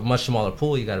just a much smaller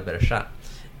pool. You got a better shot.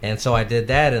 And so I did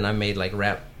that, and I made like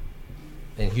rap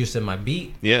in Houston my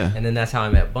beat. Yeah. And then that's how I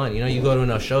met Bun. You go to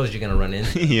enough shows, you're gonna run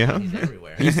into him. He's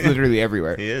everywhere. He's literally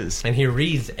everywhere. He is. And he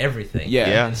reads everything.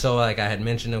 Yeah. And so like I had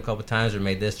mentioned him a couple times or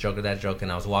made this joke or that joke,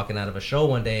 and I was walking out of a show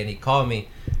one day and he called me.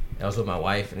 I was with my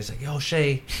wife, and he's like, "Yo,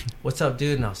 Shea, what's up,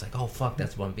 dude?" And I was like, "Oh, fuck,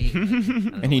 that's Bun B."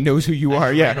 And he knows who you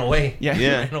are. Yeah. Ran away. Yeah.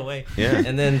 Ran away. Yeah.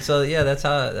 And then that's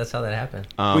how that happened.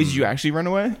 Wait, did you actually run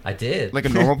away? I did. Like a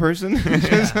normal person?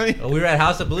 Yeah. We were at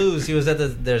House of Blues. He was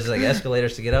there's like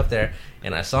escalators to get up there,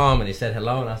 and I saw him, and he said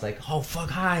hello, and I was like, "Oh fuck,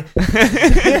 hi."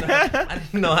 I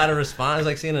didn't know how to respond. It was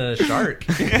like seeing a shark.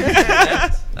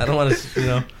 I don't want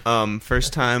to,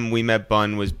 First time we met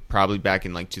Bun was probably back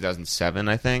in like 2007,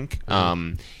 I think.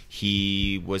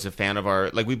 He was a fan of our,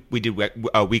 like we did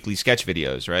weekly sketch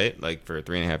videos, right? Like for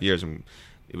 3.5 years, and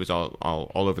it was all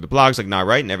over the blogs, like Not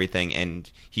Right and everything. And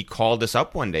he called us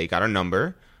up one day, got our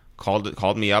number,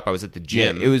 called me up. I was at the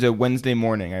gym. Yeah, it was a Wednesday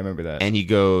morning. I remember that. And he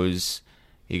goes,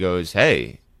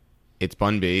 "Hey, it's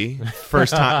Bun B.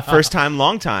 First time,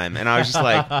 long time." And I was just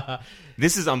like,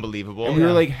 this is unbelievable. And we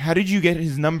were like, how did you get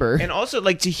his number? And also,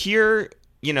 like, to hear,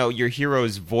 your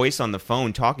hero's voice on the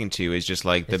phone talking to you is just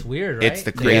like it's weird, right? It's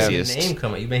the craziest. Name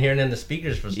come up. You've been hearing it in the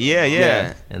speakers for so long.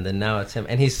 Yeah. And then now it's him,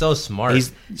 and he's so smart.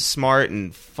 He's smart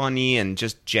and funny and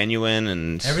just genuine,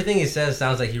 and everything he says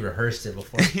sounds like he rehearsed it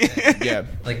before. Yeah.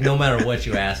 Like no matter what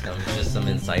you ask him, it's just some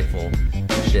insightful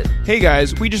shit. Hey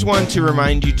guys, we just wanted to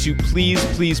remind you to please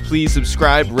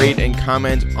subscribe, rate, and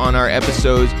comment on our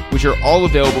episodes, which are all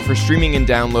available for streaming and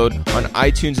download on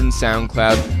iTunes and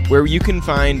SoundCloud, where you can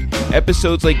find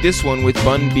episodes like this one with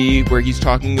Bun B, where he's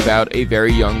talking about a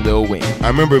very young Lil Wayne. I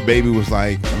remember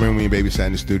when Baby sat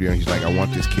in the studio and he's like, "I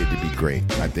want this kid to be great.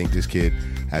 I think this kid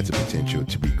has the potential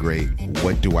to be great.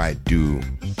 What do I do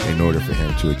in order for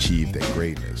him to achieve that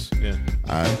greatness?" Yeah.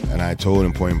 And I told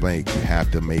him point blank, you have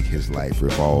to make his life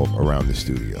revolve around the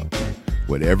studio.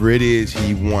 Whatever it is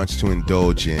he wants to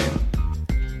indulge in,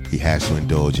 he has to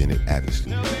indulge in it at the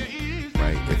studio.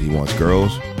 Right? If he wants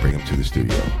girls, bring him to the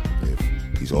studio.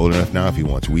 If he's old enough now, if he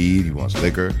wants weed, he wants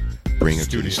liquor, bring him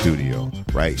to the studio.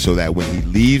 Right? So that when he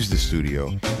leaves the studio,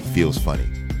 he feels funny,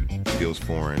 feels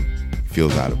foreign,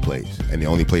 feels out of place. And the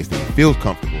only place that he feels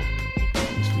comfortable is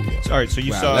the studio. All right, so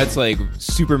you saw That's like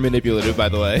super manipulative, by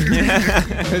the way.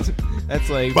 that's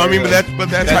like. But I mean, but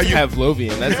that's how you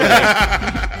Pavlovian. That's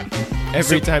like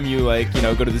every time you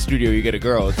go to the studio, you get a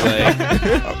girl. It's like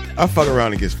I fuck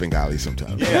around and get Svengali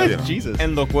sometimes. Yeah, You know. Jesus.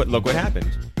 and look what happened.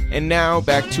 And now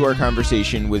back to our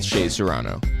conversation with Shea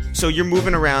Serrano. So you're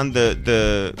moving around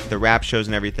the rap shows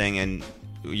and everything, and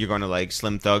you're going to like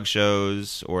Slim Thug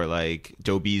shows or like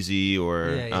Doe Beezy or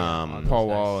Yeah. Paul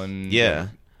Wall and yeah.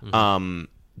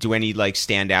 Do any like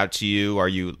stand out to you? Are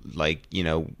you like,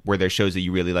 were there shows that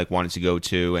you really like wanted to go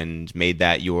to and made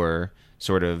that your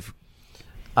sort of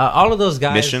All of those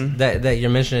guys mission? that you're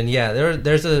mentioning, yeah,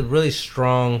 there's a really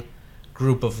strong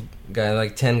group of guys,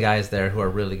 like 10 guys there who are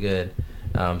really good.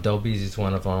 Doe Beezy's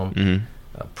one of them. Mhm.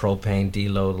 Propane,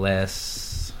 D-Lo,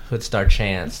 Les, Hoodstar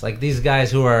Chance, like these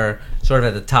guys who are sort of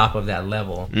at the top of that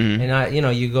level. Mhm.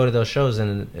 And you go to those shows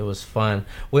and it was fun.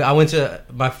 I went to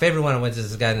my favorite one. I went to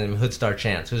this guy named Hoodstar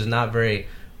Chance, who's not very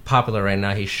popular right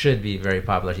now. He should be very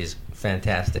popular. He's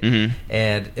fantastic. Mhm.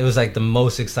 And it was like the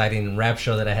most exciting rap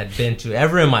show that I had been to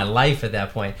ever in my life at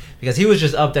that point, because he was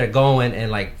just up there going, and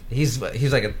like he's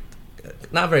like a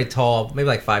not very tall, maybe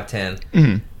like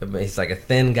 5'10". But he's like a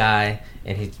thin guy,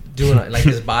 and he's doing like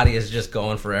his body is just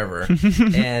going forever.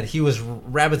 And he was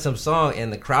rapping some song,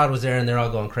 and the crowd was there, and they're all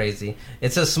going crazy.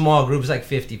 It's a small group; it's like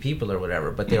 50 people or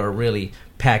whatever, but they were really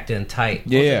packed in tight.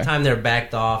 Most of the time they're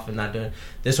backed off and not doing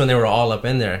this. When they were all up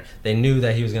in there, they knew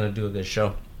that he was going to do a good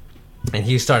show, and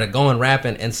he started going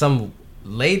rapping. And some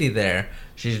lady there,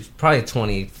 she's probably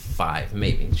 25,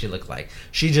 maybe she looked like.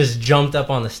 She just jumped up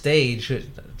on the stage.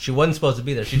 She wasn't supposed to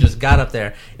be there. She just got up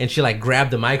there and she like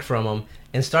grabbed the mic from him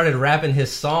and started rapping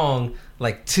his song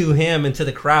like to him and to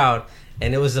the crowd.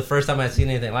 And it was the first time I'd seen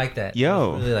anything like that.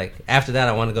 Yo. It was really, like, after that,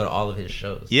 I wanted to go to all of his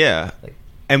shows. Yeah. Like,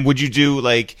 And would you do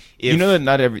like if You know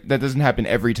that that doesn't happen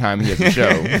every time he has a show.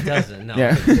 it doesn't. No.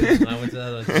 Yeah. I went to the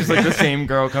other Just like the same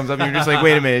girl comes up and you're just like,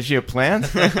 wait a minute, is she a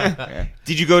plant? Yeah.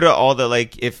 did you go to all the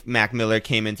like if Mac Miller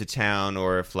came into town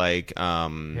or if like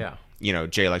Yeah. you know,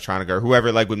 Jay Electronica or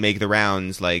whoever like would make the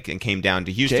rounds like and came down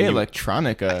to Houston? Jay you-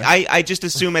 Electronica. I just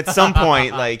assume at some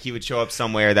point like he would show up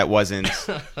somewhere that wasn't.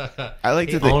 I like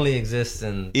to It think. only exists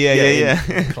in Yeah.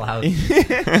 clouds.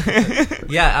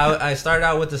 Yeah, I started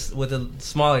out with the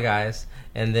smaller guys,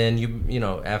 and then you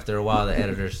know after a while the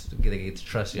editors they get to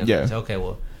trust you and Yeah. say, okay,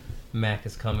 well, Mac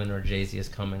is coming or Jay-Z is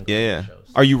coming. go Yeah. to the shows.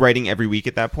 Are you writing every week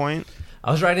at that point?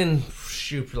 I was writing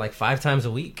for like 5 times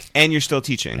a week And you're still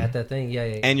teaching. at that thing. Yeah.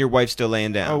 And your wife's still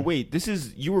laying down. Oh wait,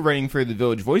 you were writing for the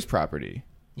Village Voice property,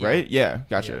 Yeah. right? Yeah,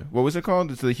 gotcha. Yeah. What was it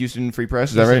called? It's the Houston Free Press.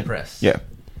 Is Houston that right? Press. Yeah.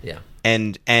 Yeah.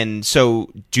 And so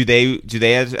do they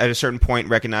at a certain point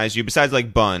recognize you besides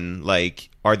like Bun, like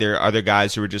are there other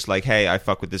guys who are just like, hey, I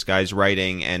fuck with this guy's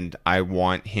writing and I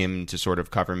want him to sort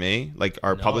of cover me? Like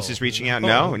are No. publicists reaching out?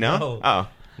 No, No. no. Oh.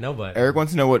 Nobody. Eric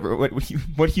wants to know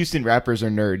what Houston rappers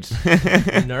are nerds.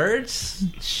 Nerds?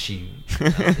 Shoot. I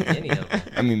don't think any of them.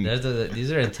 I mean,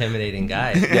 These are intimidating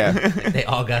guys. yeah, Like, they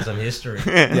all got some history.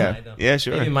 Yeah. I don't- Yeah,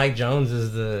 sure. Maybe Mike Jones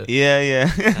is the Yeah.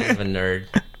 kind of a nerd,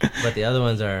 but the other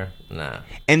ones are nah.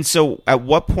 And so at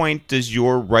what point does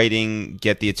your writing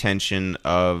get the attention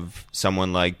of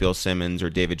someone like Bill Simmons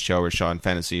or David Cho or Sean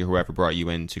Fennessy or whoever brought you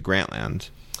into Grantland?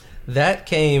 That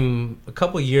came a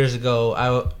couple years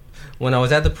ago. When I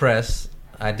was at the press,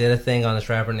 I did a thing on this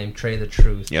rapper named Trey the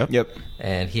Truth. yep.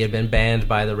 And he had been banned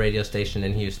by the radio station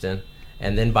in Houston,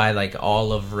 and then by like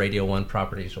all of Radio 1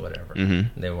 properties or whatever.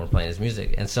 Mm-hmm. They weren't playing his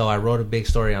music, and so I wrote a big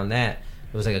story on that.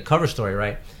 It was like a cover story,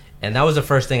 right? And that was the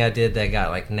first thing I did that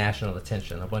got like national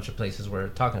attention. A bunch of places were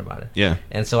talking about it. Yeah.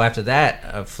 And so after that,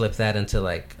 I flipped that into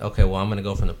like, okay, well, I'm going to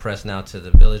go from the press now to the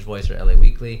Village Voice or LA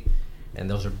Weekly, and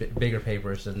those are bigger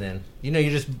papers. And then you're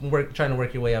just trying to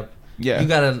work your way up. Yeah. You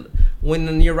gotta,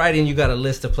 when you're writing, you got a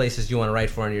list of places you want to write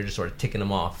for, and you're just sort of ticking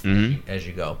them off as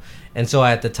you go. And so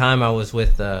at the time, I was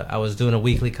doing a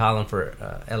weekly column for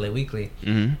LA Weekly,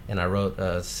 and I wrote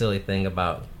a silly thing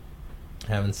about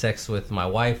having sex with my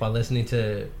wife while listening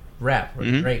to rap or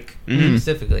Drake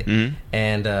specifically,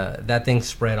 and that thing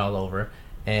spread all over.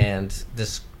 And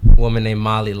this woman named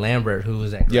Molly Lambert, who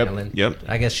was at Yep. Grantland, Yep.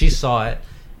 I guess she saw it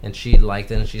and she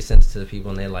liked it, and she sent it to the people,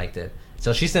 and they liked it.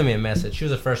 So she sent me a message. She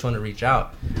was the first one to reach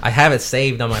out. I have it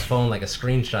saved on my phone, like a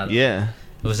screenshot. Yeah.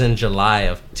 It was in July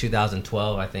of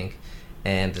 2012, I think.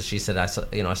 And she said, I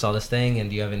saw this thing, and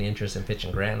do you have any interest in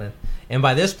pitching Grantland? And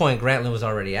by this point, Grantland was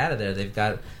already out of there. They've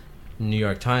got New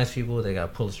York Times people. They got a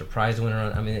Pulitzer Prize winner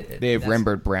on. I mean, They have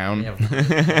Rembert Brown.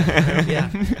 yeah,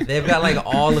 they've got like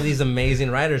all of these amazing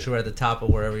writers who are at the top of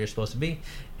wherever you're supposed to be.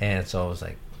 And so I was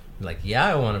like, yeah,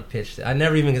 I want to pitch. I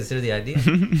never even considered the idea.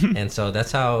 And so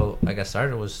that's how I got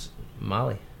started, was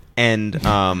Molly. And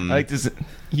I like this.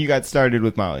 You got started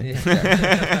with Molly.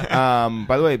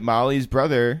 By the way, Molly's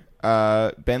brother,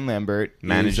 Ben Lambert,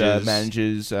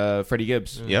 manages Freddie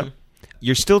Gibbs. Yep.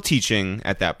 You're still teaching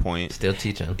at that point. Still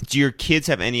teaching. Do your kids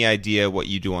have any idea what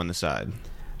you do on the side?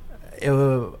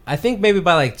 I think maybe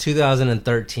by like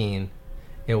 2013,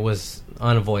 it was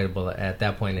unavoidable at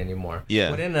that point anymore. Yeah.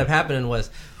 What ended up happening was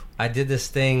I did this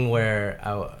thing where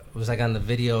it was like on the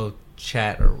video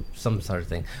chat or some sort of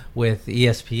thing with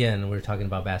ESPN. We were talking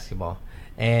about basketball.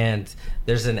 And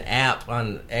there's an app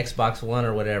on Xbox One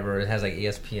or whatever. It has like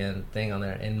ESPN thing on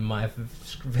there. And my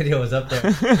video was up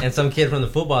there. And some kid from the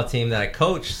football team that I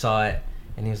coach saw it.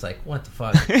 And he was like, what the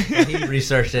fuck? And he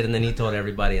researched it, and then he told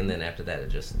everybody. And then after that, it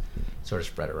just sort of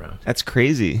spread around. That's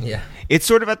crazy. Yeah. It's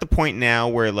sort of at the point now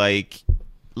where like,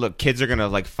 look, kids are gonna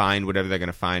like find whatever they're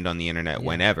gonna find on the internet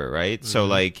whenever, right? So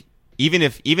like, even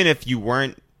if you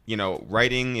weren't,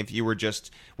 writing, if you were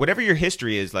just whatever your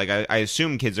history is, like I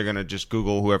assume kids are gonna just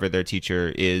Google whoever their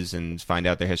teacher is and find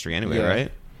out their history anyway,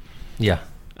 right? Yeah.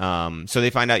 So they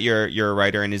find out you're a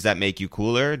writer, and does that make you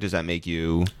cooler? Does that make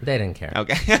you They didn't care.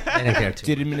 okay? They didn't care too.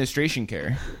 Did administration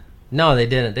care? No, they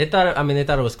didn't. They thought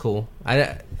it was cool.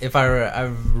 I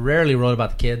rarely wrote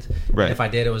about the kids. Right. If I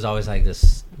did, it was always like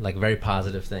this, like very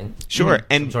positive thing. Sure. Some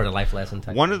And sort of life lesson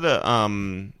type. one of the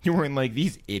You weren't like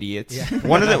these idiots. Yeah.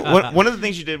 one of the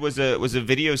things you did was a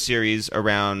video series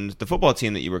around the football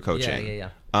team that you were coaching. Yeah.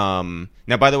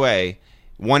 Now, by the way,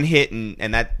 one hit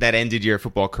and that ended your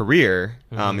football career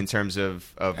in terms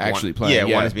of Actually playing,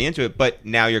 yeah. wanting to be into it. But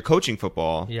now you're coaching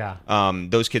football. Yeah.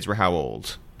 Those kids were how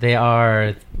old? They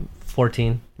are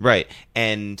 14. Right.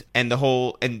 And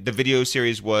the video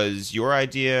series was your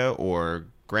idea or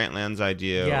Grantland's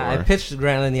idea? Yeah, or? I pitched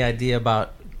Grantland the idea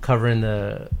about coaching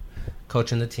the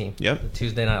team. Yep. The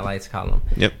Tuesday Night Lights column.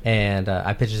 Yep. And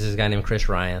I pitched this guy named Chris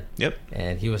Ryan. Yep.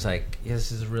 And he was like, yeah,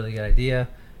 this is a really good idea.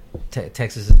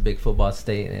 Texas is a big football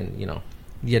state, and,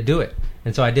 do it.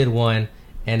 And so I did one,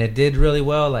 and it did really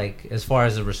well. Like, as far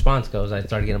as the response goes, I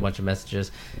started getting a bunch of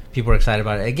messages. People were excited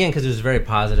about it, again, because it was a very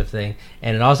positive thing.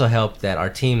 And it also helped that our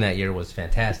team that year was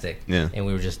fantastic. Yeah. And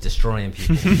we were just destroying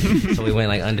people. So we went,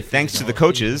 like, undefeated. Thanks to the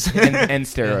coaches. and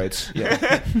steroids. Yeah.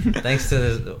 Thanks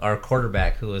to our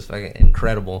quarterback, who was fucking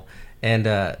incredible.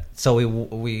 And so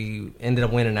we ended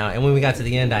up winning out. And when we got to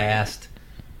the end, I asked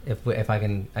if I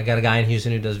can. I got a guy in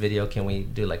Houston who does video. Can we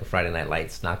do like a Friday Night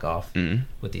Lights knockoff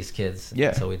with these kids?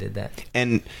 Yeah. So we did that.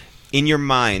 And in your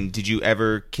mind, did you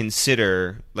ever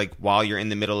consider, like, while you're in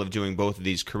the middle of doing both of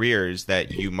these careers,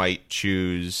 that you might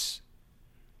choose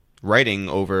writing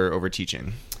over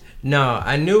teaching? No,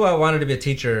 I knew I wanted to be a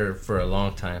teacher for a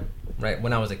long time. Right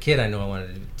when I was a kid, I knew I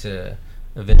wanted to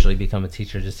eventually become a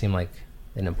teacher. It just seemed like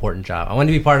an important job. I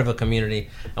wanted to be part of a community.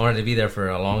 I wanted to be there for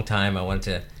a long time. I wanted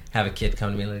to have a kid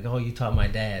come to me like, oh, you taught my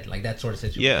dad, like that sort of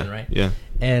situation, right? Yeah.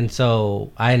 And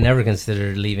so I never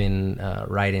considered leaving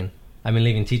writing.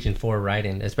 Leaving teaching for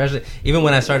writing, especially even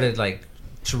when I started like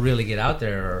to really get out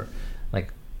there, or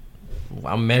like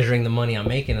I'm measuring the money I'm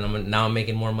making, and now I'm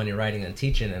making more money writing than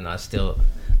teaching, and I still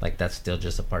like that's still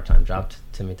just a part-time job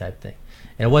to me type thing.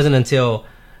 And it wasn't until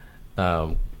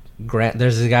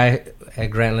there's a guy at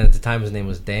Grantland at the time, his name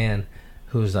was Dan,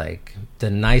 who's like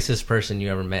the nicest person you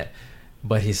ever met,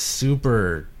 but he's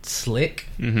super slick.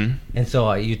 Mm-hmm. And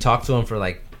so you talk to him for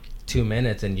like 2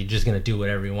 minutes and you're just going to do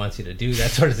whatever he wants you to do,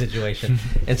 that sort of situation.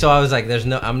 And so I was like,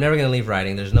 I'm never going to leave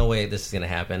writing. There's no way this is going to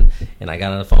happen. And I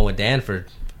got on the phone with Dan for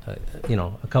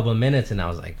a couple of minutes, and I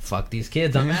was like, fuck these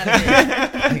kids, I'm out of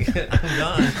here. I'm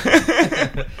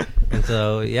gone. And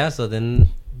so then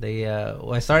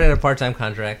I started a part-time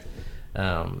contract,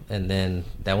 and then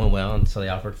that went well, and so they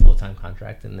offered full-time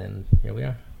contract, and then here we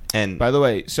are. And by the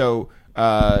way, so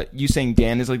you saying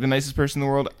Dan is like the nicest person in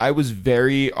the world, I was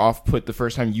very off-put the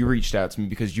first time you reached out to me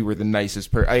because you were the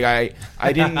nicest person. I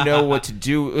didn't know what to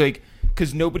do, like,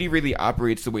 because nobody really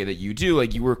operates the way that you do.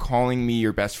 Like, you were calling me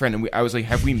your best friend, and I was like,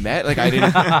 have we met? Like, I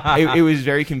didn't. It was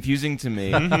very confusing to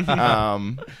me.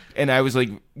 And I was like,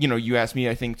 you asked me,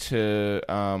 I think,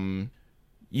 to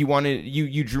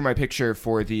you drew my picture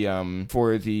for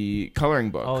the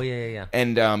coloring book. Oh yeah.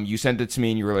 And you sent it to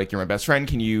me, and you were like, "You're my best friend.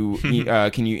 Can you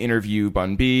interview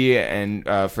Bun B and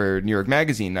for New York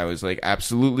Magazine?" And I was like,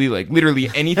 "Absolutely! Like, literally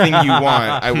anything you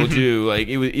want, I will do." Like,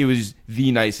 it was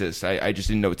the nicest. I just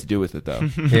didn't know what to do with it though.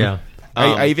 Yeah.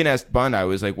 I even asked Bun. I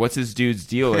was like, "What's this dude's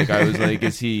deal?" Like, I was like,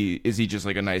 "Is he just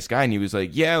like a nice guy?" And he was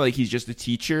like, "Yeah, like he's just a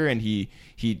teacher, and he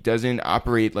doesn't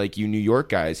operate like you New York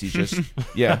guys. He's just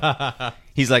yeah."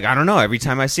 He's like, I don't know. Every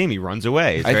time I see him, he runs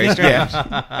away. It's very strange.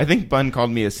 Yeah. I think Bun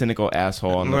called me a cynical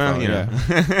asshole on the phone.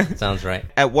 Yeah. Sounds right.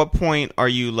 At what point are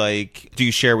you like? Do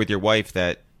you share with your wife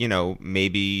that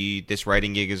maybe this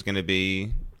writing gig is going to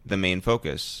be the main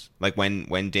focus? Like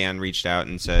when Dan reached out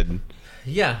and said.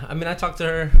 Yeah, I talk to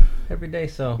her every day,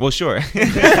 so. Well, sure.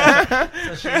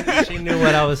 So she knew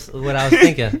what I was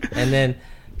thinking, and then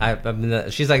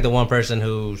she's like the one person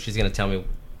who she's gonna tell me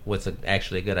what's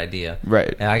actually a good idea.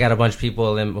 Right. And I got a bunch of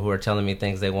people who are telling me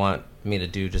things they want me to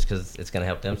do just because it's gonna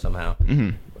help them somehow.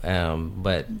 Mm-hmm.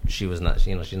 But she was not.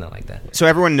 She's not like that. So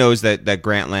everyone knows that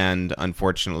Grantland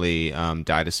unfortunately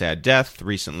died a sad death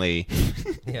recently.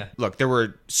 Yeah. Look, there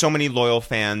were so many loyal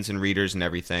fans and readers and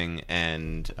everything,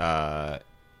 and a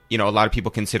lot of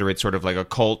people consider it sort of like a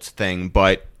cult thing,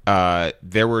 but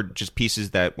there were just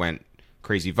pieces that went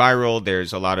crazy viral.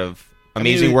 There's a lot of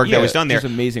amazing work that was done there.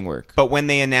 There's amazing work. But when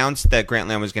they announced that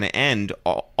Grantland was going to end,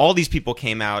 all these people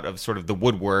came out of sort of the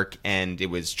woodwork, and it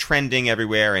was trending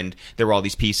everywhere, and there were all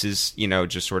these pieces,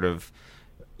 just sort of,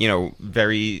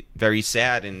 very, very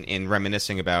sad and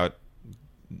reminiscing about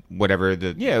whatever the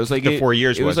it was like the 4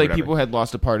 years it was like whatever. People had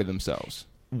lost a part of themselves.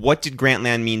 What did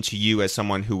Grantland mean to you as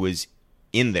someone who was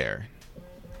in there?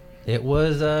 It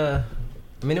was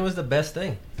it was the best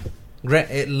thing.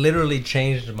 It literally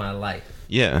changed my life.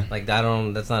 Yeah. Like,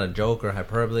 that's not a joke or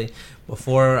hyperbole.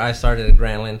 Before I started at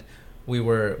Grantland, we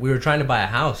were trying to buy a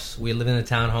house. We lived in a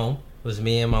townhome. It was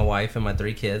me and my wife and my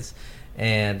 3 kids,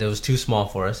 and it was too small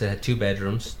for us. It had 2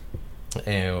 bedrooms,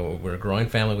 and we're a growing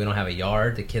family. We don't have a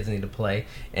yard. The kids need to play,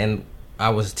 and I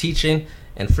was teaching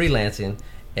and freelancing,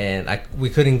 and we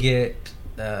couldn't get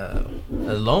a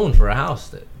loan for a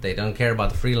house. They don't care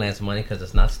about the freelance money because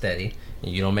it's not steady,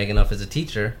 and you don't make enough as a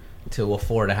teacher to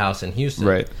afford a house in Houston.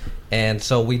 Right. And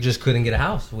so we just couldn't get a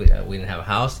house. We didn't have a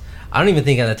house. I don't even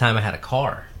think at the time I had a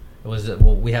car. It was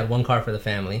we had one car for the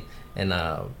family, and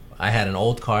I had an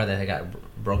old car that had got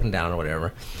broken down or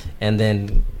whatever, and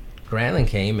then Grantland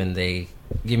came and they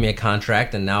give me a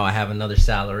contract, and now I have another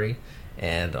salary.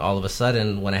 And all of a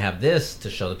sudden, when I have this to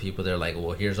show the people, they're like,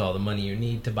 well, here's all the money you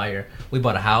need to buy we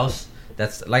bought a house.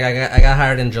 That's like, I got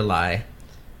hired in July.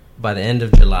 By the end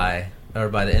of July, or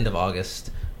by the end of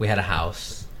August, we had a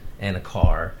house and a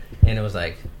car. And it was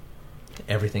like,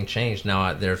 everything changed.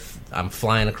 Now I'm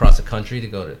flying across the country to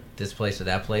go to this place or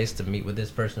that place to meet with this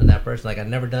person or that person. Like, I'd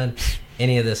never done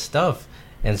any of this stuff.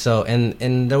 And so,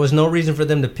 and there was no reason for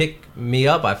them to pick me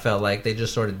up. I felt like they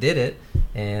just sort of did it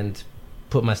and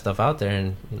put my stuff out there,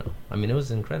 and I mean, it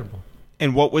was incredible.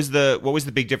 And what was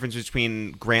the big difference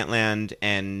between Grantland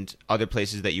and other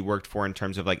places that you worked for in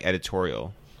terms of like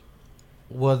editorial?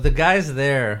 Well, the guys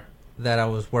there that I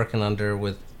was working under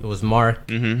with, it was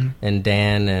Mark and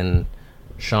Dan and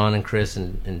Sean and Chris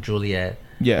and Juliet.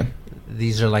 Yeah.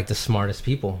 These are like the smartest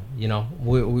people,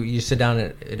 you sit down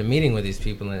at a meeting with these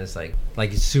people, and it's like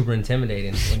it's super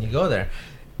intimidating when you go there.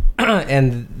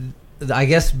 And I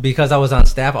guess because I was on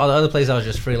staff, all the other places I was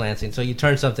just freelancing. So you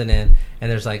turn something in,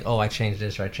 and there's like, oh, I changed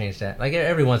this or I changed that. Like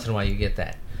every once in a while, you get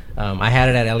that. I had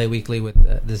it at LA Weekly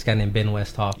with this guy named Ben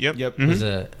Westhoff. Yep. Who's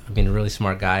a really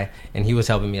smart guy, and he was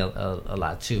helping me a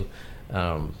lot too.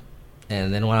 And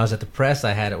then when I was at the press,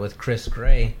 I had it with Chris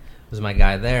Gray, was my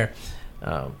guy there.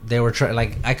 They were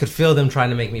I could feel them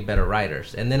trying to make me better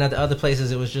writers. And then at the other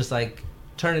places, it was just like,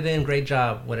 turn it in, great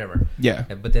job, whatever. Yeah.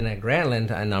 But then at Grantland,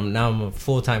 and I'm a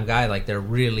full-time guy, like they're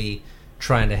really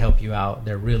trying to help you out.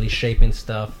 They're really shaping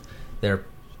stuff. They're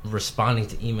responding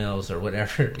to emails or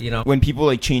whatever, When people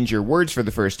like change your words for the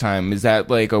first time, is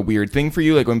that like a weird thing for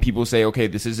you? Like when people say, okay,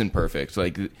 this isn't perfect,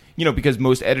 like, because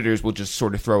most editors will just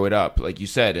sort of throw it up, like you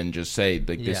said, and just say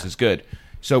like, this is good.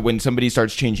 So when somebody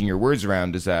starts changing your words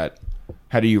around,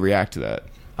 how do you react to that?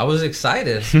 I was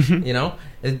excited,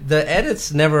 The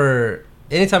edits never...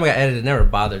 Anytime I got edited, it never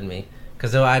bothered me,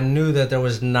 because I knew that there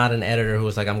was not an editor who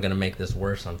was like, I'm going to make this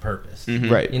worse on purpose.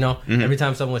 Right. Every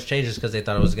time someone was changed, it's because they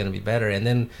thought it was going to be better. And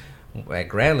then at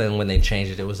Grantland, when they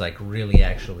changed it was like really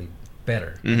actually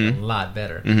better, a lot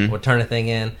better. We'll turn a thing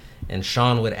in, and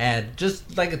Sean would add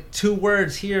just like 2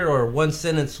 words here or 1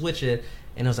 sentence, switch it,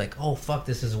 and it was like, oh, fuck,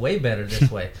 this is way better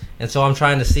this way. And so I'm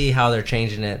trying to see how they're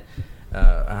changing it,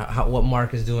 what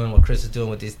Mark is doing, what Chris is doing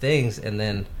with these things, and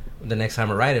then the next time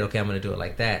I write it, okay, I'm going to do it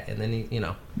like that, and then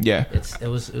yeah, it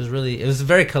was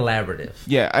very collaborative.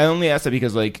 Yeah, I only asked that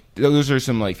because like those are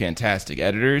some like fantastic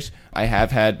editors. I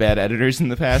have had bad editors in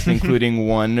the past, including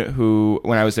one who,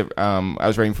 when I was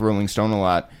writing for Rolling Stone a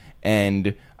lot,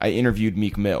 and I interviewed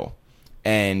Meek Mill,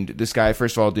 and this guy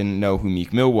first of all didn't know who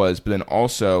Meek Mill was, but then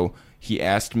also he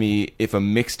asked me if a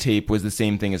mixtape was the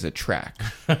same thing as a track,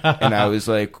 and I was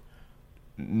like,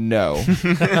 no,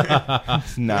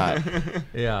 it's not.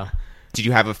 Yeah. Did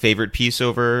you have a favorite piece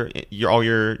over all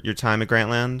your time at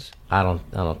Grantland? I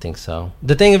don't think so.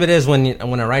 The thing of it is, when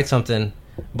I write something,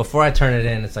 before I turn it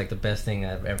in, it's like the best thing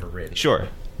I've ever written. Sure.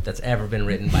 That's ever been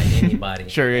written by anybody.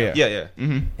 Sure, yeah.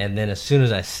 Mm-hmm. And then as soon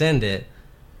as I send it,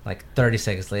 like 30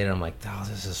 seconds later, I'm like, oh,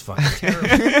 this is fucking terrible.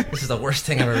 This is the worst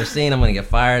thing I've ever seen. I'm going to get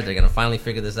fired. They're going to finally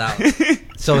figure this out.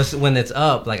 So when it's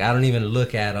up, like, I don't even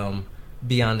look at them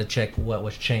beyond to check what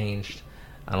was changed.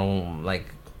 I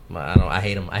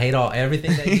hate them. I hate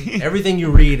everything you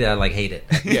read. I like hate it.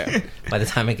 Yeah. By the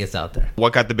time it gets out there.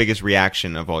 What got the biggest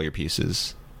reaction of all your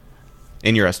pieces,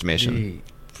 in your estimation?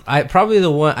 Probably the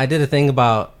one I did a thing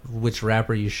about which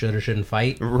rapper you should or shouldn't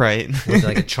fight. Right. With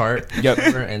like a chart. Yep.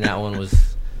 And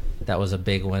that was a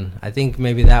big one. I think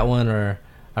maybe that one, or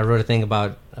I wrote a thing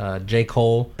about J.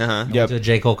 Cole. Uh-huh. I went to a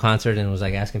J. Cole concert and was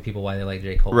like asking people why they like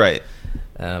J. Cole. Right.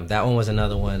 That one was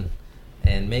another one.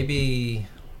 And maybe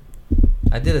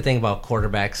I did a thing about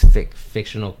quarterbacks,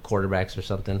 fictional quarterbacks or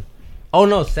something. Oh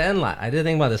no, Sandlot. I did a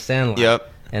thing about the Sandlot.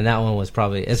 Yep. And that one was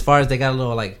probably, as far as they got a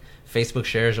little like Facebook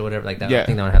shares or whatever like that. Yeah. I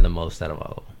think that one had the most out of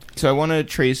all of them. So I want to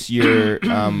trace your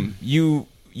you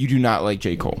do not like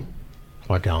J. Cole.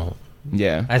 Or don't.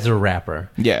 Yeah. As a rapper.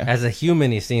 Yeah. As a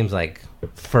human, he seems like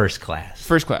first class.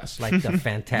 First class. Like the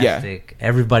fantastic. Yeah.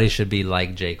 Everybody should be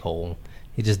like J. Cole.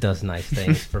 He just does nice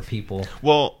things for people.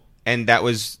 Well, and that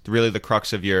was really the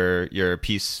crux of your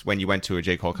piece when you went to a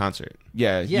J. Cole concert.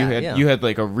 Yeah. You had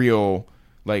like a real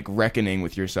like reckoning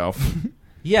with yourself.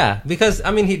 Yeah, because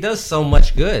I mean he does so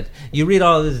much good. You read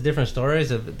all these different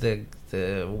stories of there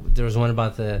was one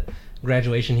about the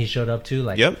graduation he showed up to,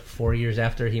 like 4 years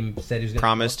after he said he was going to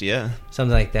promised,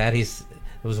 something like that. There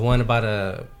was one about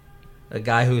a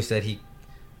guy who said he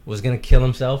was going to kill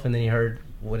himself, and then he heard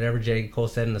whatever J. Cole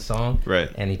said in the song,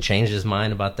 right? And he changed his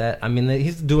mind about that. I mean,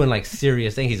 he's doing like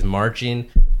serious things. He's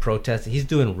marching protesting. He's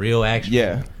doing real action.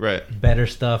 Yeah. Right. Better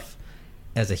stuff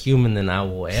as a human than I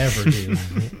will ever do.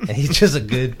 And he's just a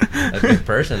good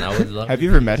person. I would love. Have you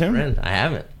ever met him? Friend. I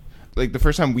haven't. Like the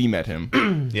first time we met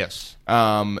him. Yes.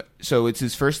 So it's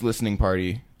his first listening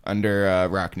party under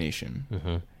Rock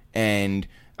Nation, and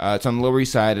it's on the Lower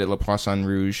East Side at La Poisson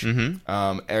Rouge.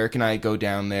 Eric and I go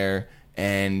down there,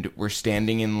 and we're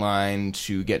standing in line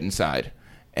to get inside.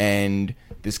 And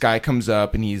this guy comes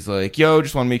up and he's like, "Yo,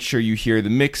 just want to make sure you hear the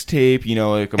mixtape. You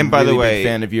know, like I'm And by really the way, big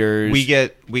fan of yours." We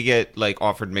get like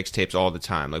offered mixtapes all the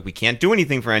time. Like we can't do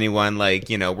anything for anyone. Like,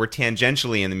 you know, we're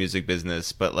tangentially in the music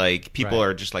business, but like people Right.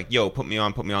 are just like, "Yo, put me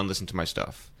on, listen to my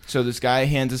stuff." So this guy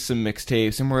hands us some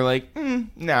mixtapes, and we're like,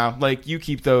 "No, like you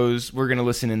keep those. We're gonna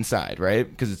listen inside, right?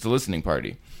 Because it's a listening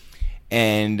party."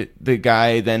 And the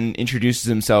guy then introduces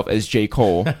himself as J.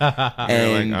 Cole,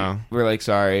 and like, oh. we're like,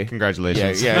 "Sorry,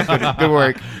 Congratulations. yeah, good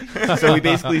work." So we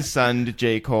basically sunned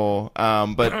J. Cole,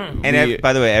 but And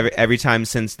by the way, every time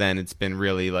since then, it's been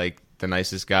really like the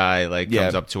nicest guy. Like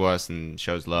comes up to us and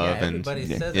shows love. Yeah, and everybody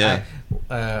says yeah.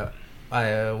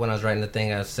 I when I was writing the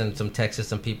thing, I sent some texts to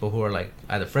some people who are like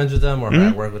either friends with them or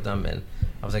I work with them, and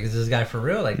I was like, "Is this guy for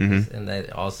real?" Like, and they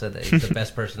all said that he's the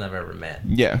best person I've ever met.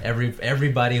 Yeah.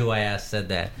 Everybody who I asked said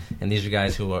that, and these are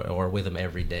guys who are with him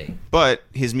every day. But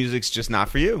his music's just not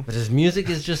for you. But his music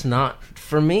is just not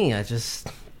for me. I just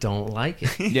don't like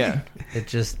it. yeah, It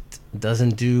just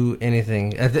doesn't do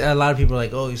anything. A lot of people are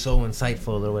like, "Oh, he's so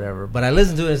insightful" or whatever. But I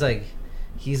listen to it, it's like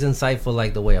he's insightful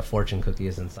like the way a fortune cookie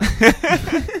is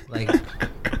insightful. Like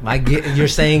I get you're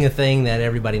saying a thing that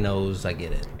everybody knows. I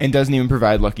get it. and doesn't even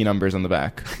provide lucky numbers on the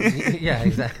back. Yeah,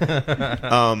 exactly.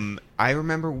 I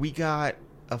remember we got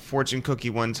a fortune cookie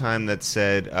one time that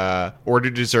said, "Order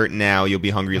dessert now, you'll be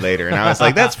hungry later," and I was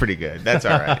like, "That's pretty good. That's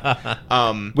all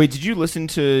right." Wait, did you listen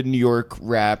to New York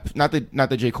rap? Not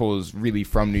that J. Cole is really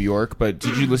from New York, but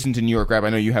did you listen to New York rap? I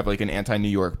know you have like an anti-New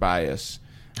York bias.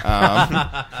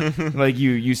 Like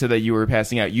you said that you were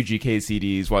passing out UGK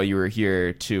CDs while you were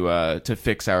here to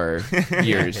fix our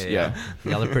ears. Yeah.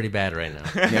 Y'all are pretty bad right now.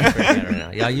 Y'all, pretty bad right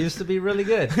now. Y'all used to be really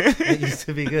good. It used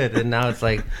to be good, and now it's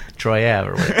like Troy Ave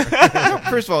or whatever.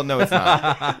 First of all, no, it's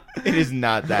not. It is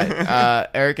not that.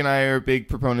 Eric and I are big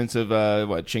proponents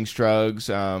of Chinks Drugs.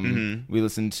 We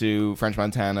listen to French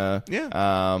Montana.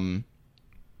 Yeah.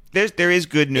 There is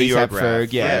good New A$AP York rap.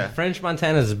 Ferg, yeah. French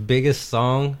Montana's biggest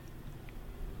song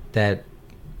that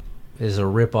is a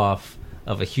ripoff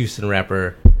of a Houston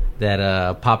rapper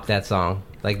that popped that song.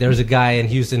 Like there's a guy in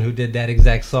Houston who did that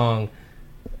exact song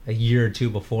a year or two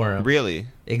before him. Really?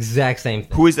 Exact same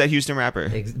thing. Who is that Houston rapper?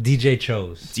 DJ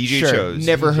Chose. DJ Sure, Chose.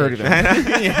 never heard of him.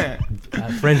 Yeah.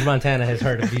 French Montana has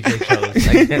heard of DJ Chose.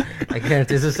 I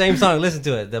can't. It's the same song. Listen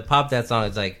to it. The pop that song.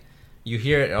 It's like you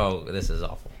hear it. Oh, this is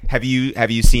awful. Have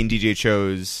you seen DJ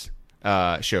Chose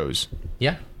shows?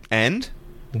 Yeah. And?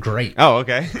 Great. Oh,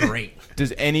 okay. Great.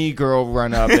 Does any girl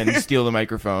run up and steal the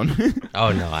microphone?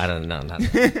 Oh no, I don't know. Not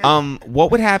that.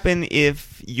 What would happen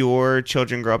if your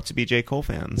children grow up to be J. Cole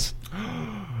fans?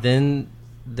 Then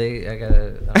I'm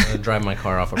gonna drive my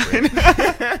car off a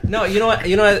bridge. No, you know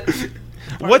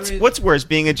what? What's worse,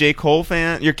 being a J. Cole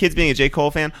fan, your kids being a J.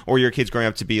 Cole fan, or your kids growing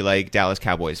up to be like Dallas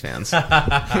Cowboys fans?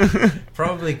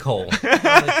 Probably Cole.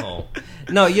 Probably Cole.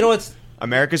 No, you know what's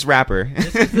America's rapper.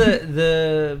 this is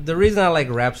the reason I like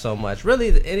rap so much.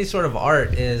 Really, any sort of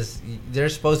art is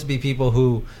there's supposed to be people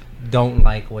who don't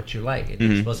like what you like.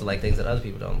 You're supposed to like things that other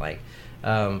people don't like.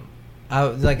 I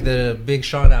like the Big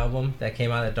Sean album that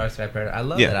came out at Dark Side Paradise. I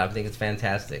love that album. I think it's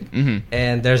fantastic.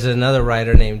 And there's another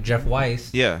writer named Jeff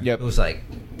Weiss. Yeah. Yep. Who's like,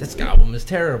 this album is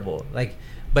terrible. Like,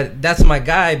 but that's my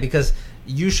guy because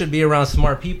you should be around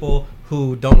smart people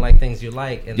who don't like things you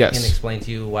like and they can explain to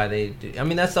you why they do. I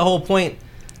mean, that's the whole point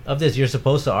of this. You're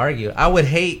supposed to argue. I would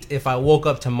hate if I woke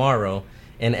up tomorrow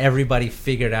and everybody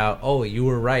figured out, oh, you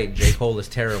were right, J. Cole is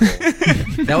terrible.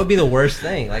 That would be the worst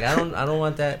thing. Like, I don't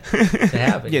want that to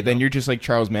happen. Yeah, then you're just like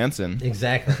Charles Manson.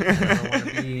 Exactly.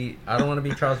 I don't want to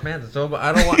be Charles Manson. So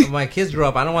I don't want my kids grow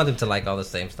up. I don't want them to like all the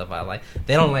same stuff I like.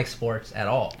 They don't like sports at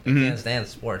all. They can't stand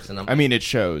sports. And I mean, it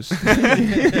shows.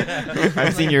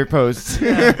 I've seen your posts.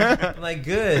 I'm like,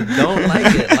 good. Don't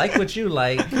like it. Like what you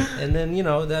like, and then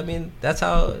I mean, that's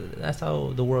how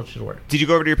the world should work. Did you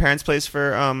go over to your parents' place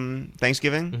for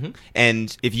Thanksgiving?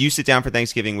 And if you sit down for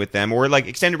Thanksgiving with them, or like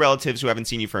extended relatives who haven't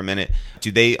seen you for a minute, do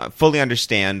they fully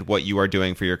understand what you are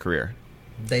doing for your career?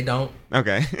 They don't.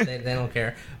 Okay. They don't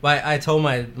care. But I told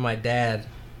my dad,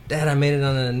 I made it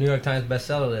on the New York Times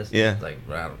bestseller list. Yeah. Like,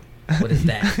 what is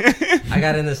that? I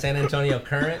got in the San Antonio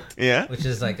Current. Yeah. Which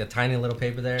is like a tiny little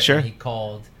paper there. Sure. And he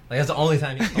called Like that's the only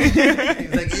time he called me.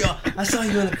 He's like, yo, I saw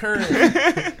you in the current.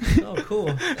 Oh,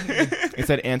 cool. It's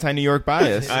that anti-New York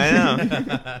bias. I know.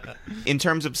 In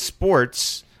terms of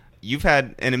sports, you've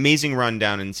had an amazing run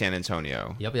down in San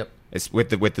Antonio. Yep. It's with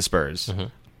the Spurs. I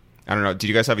don't know. Did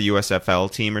you guys have a USFL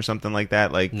team or something like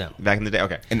that? Like No. back in the day?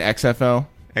 Okay. An XFL.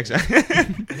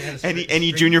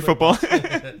 Any junior football?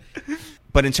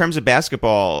 But in terms of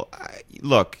basketball,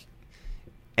 look,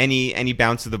 any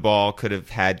bounce of the ball could have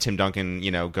had Tim Duncan,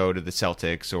 go to the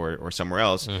Celtics or somewhere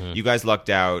else. You guys lucked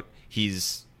out.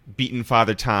 He's beaten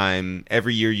Father Time.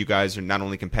 Every year you guys are not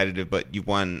only competitive, but you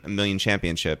won 1 million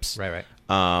championships. Right.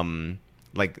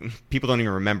 Like, people don't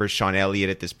even remember Sean Elliott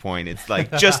at this point. It's like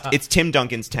it's Tim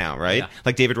Duncan's town, right? Yeah.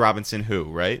 Like David Robinson,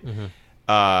 right?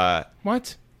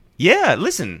 What? Yeah,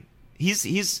 listen. Is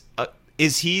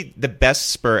he the best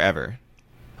Spur ever?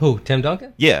 Who? Tim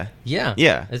Duncan? Yeah. Yeah.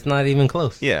 Yeah. It's not even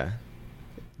close. Yeah.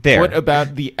 There. What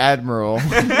about the Admiral?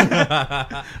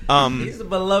 He's a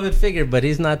beloved figure, but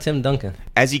he's not Tim Duncan.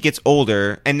 As he gets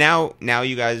older, and now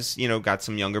you guys, got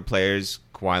some younger players,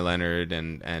 Kawhi Leonard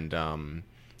and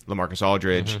LaMarcus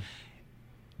Aldridge.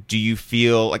 Do you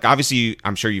feel like, obviously,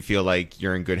 I'm sure you feel like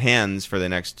you're in good hands for the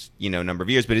next, number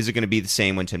of years, but is it going to be the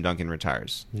same when Tim Duncan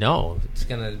retires? No, it's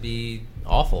going to be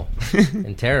awful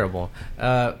and terrible.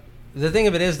 The thing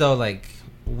of it is, though, like,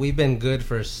 we've been good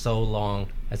for so long.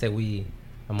 I say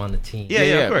I'm on the team. Yeah,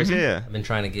 of course, yeah. I've been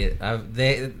trying to get...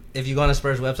 if you go on the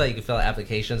Spurs website, you can fill out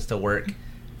applications to work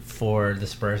for the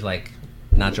Spurs, like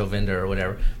Nacho Vendor or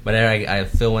whatever. But I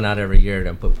fill one out every year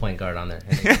and put point guard on there.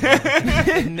 And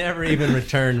they never even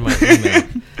returned my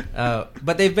email.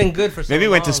 But they've been good for so long. Maybe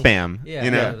it went to spam.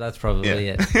 Yeah, that's probably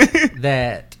it.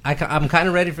 That I'm kind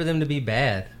of ready for them to be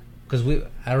bad. Because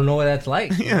I don't know what that's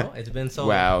like. It's been so.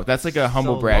 Wow, that's like a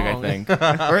humble so brag, long. I think.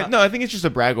 Or no, I think it's just a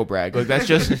braggle brag. Like that's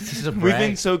just, just a we've brag.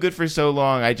 been so good for so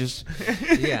long. Yeah, It's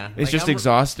like, just I'm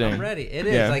exhausting. I'm ready. It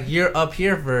is Yeah. like you're up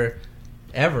here for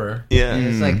ever. Yeah. And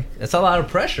it's like it's a lot of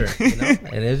pressure.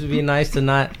 And it would be nice to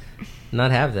not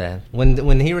have that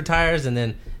when he retires, and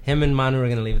then him and Manu are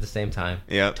going to leave at the same time.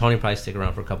 Yeah. Tony probably stick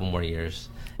around for a couple more years.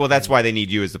 Well, that's why they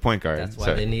need you as the point guard. That's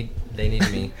why they need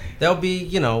me. They'll be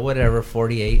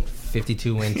 48,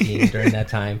 52 win team during that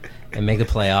time and make the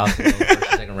playoffs and go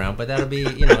first, second round. But that'll be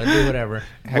it'll do whatever.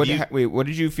 What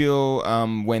did you feel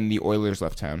when the Oilers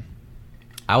left town?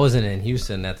 I wasn't in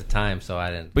Houston at the time, so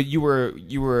I didn't But you were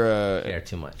care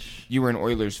too much. you were an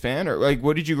Oilers fan, or like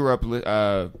what did you grow up?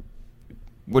 What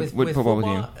With football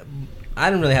team?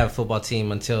 I didn't really have a football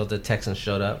team until the Texans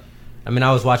showed up. I mean,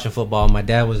 I was watching football. My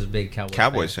dad was a big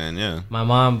Cowboys fan, yeah. My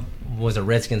mom was a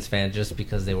Redskins fan just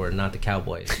because they were not the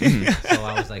Cowboys. So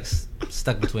I was like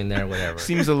stuck between there, whatever.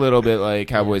 Seems a little bit like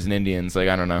Cowboys and Indians. Like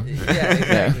I don't know. Yeah,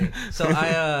 exactly. So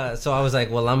I was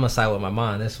like, well, I'm gonna side with my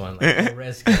mom on this one. Like,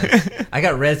 Redskins. I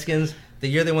got Redskins. The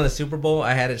year they won the Super Bowl,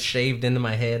 I had it shaved into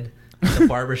my head. The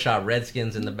barbershop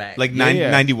Redskins in the back. Like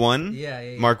Yeah. 91?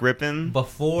 Yeah. Mark Rippon?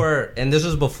 Before, and this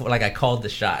was before, like I called the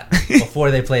shot. Before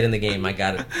they played in the game, I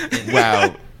got it.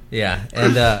 Wow. Yeah,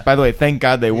 and By the way, thank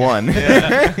God they won.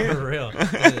 for real,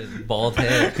 bald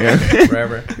head,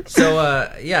 forever. So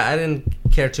I didn't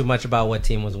care too much about what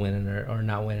team was winning or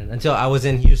not winning until I was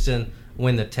in Houston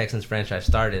when the Texans franchise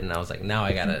started, and I was like, now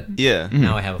I gotta,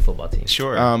 now I have a football team.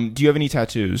 Sure. Do you have any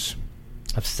tattoos?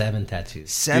 I have 7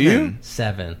 tattoos. 7? Do you?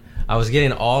 7. I was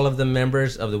getting all of the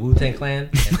members of the Wu-Tang Clan,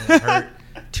 and then it hurt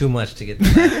too much to get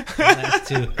the last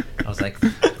 2. I was like,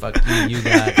 fuck you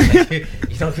guys. Like,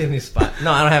 you don't give me a spot.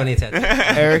 No, I don't have any tattoos.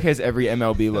 Eric has every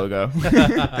MLB logo.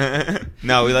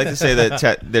 No, we like to say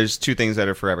that there's 2 things that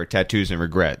are forever: tattoos and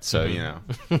regret. So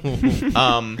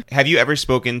have you ever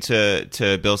spoken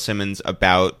to Bill Simmons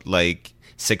about like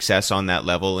success on that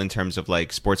level in terms of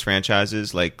like sports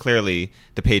franchises? Like clearly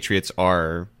the Patriots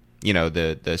are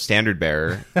the standard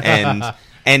bearer,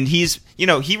 and he's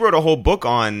he wrote a whole book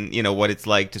on what it's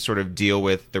like to sort of deal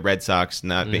with the Red Sox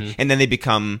not being, and then they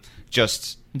become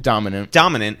just Dominant.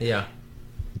 Yeah.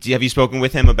 Have you spoken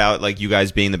with him about like you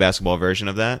guys being the basketball version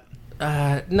of that?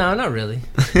 No, not really.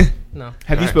 No.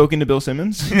 Have you spoken to Bill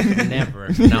Simmons? Never.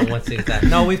 Not once exactly.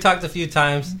 No, we've talked a few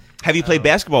times. Have you played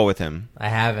basketball with him? I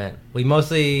haven't. We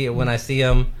mostly, when I see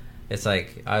him, it's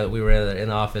like we were either in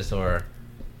the office or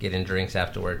getting drinks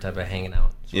afterward, type of hanging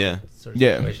out. Sort of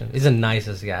Yeah. situation. He's the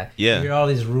nicest guy. Yeah. You hear all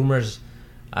these rumors.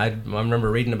 I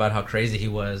remember reading about how crazy he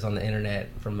was on the internet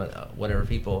from whatever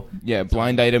people. Yeah,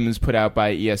 blind items put out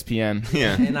by ESPN.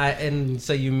 Yeah. And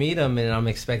so you meet him, and I'm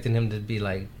expecting him to be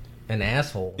like an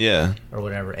asshole. Yeah. Or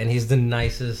whatever. And he's the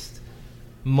nicest,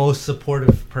 most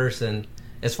supportive person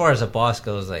as far as a boss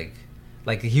goes.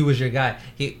 Like he was your guy.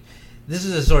 This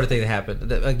is the sort of thing that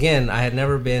happened. Again, I had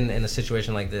never been in a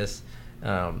situation like this.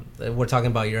 We're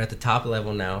talking about you're at the top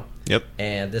level now. Yep.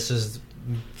 And this is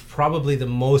probably the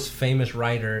most famous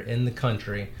writer in the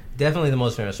country. Definitely the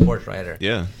most famous sports writer.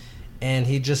 Yeah. And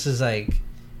he just is like,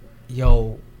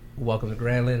 yo, welcome to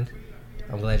Grantland.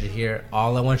 I'm glad you're here.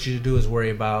 All I want you to do is worry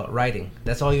about writing.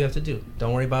 That's all you have to do.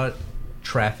 Don't worry about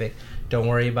traffic. Don't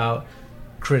worry about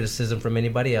criticism from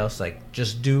anybody else. Like,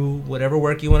 just do whatever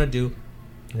work you want to do,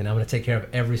 and I'm going to take care of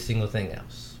every single thing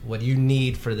else. What you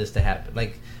need for this to happen.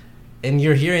 Like, and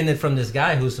you're hearing it from this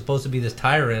guy who's supposed to be this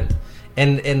tyrant,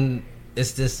 and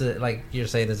is this like you're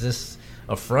saying? Is this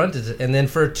a front? And then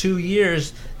for 2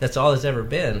 years, that's all it's ever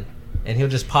been. And he'll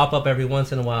just pop up every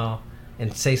once in a while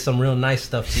and say some real nice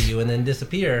stuff to you, and then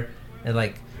disappear, and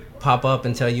like pop up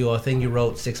and tell you a thing you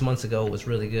wrote 6 months ago was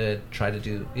really good. Try to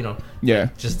do,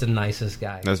 just the nicest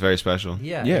guy. That's very special.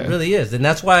 Yeah, it really is. And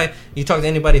that's why you talk to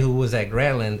anybody who was at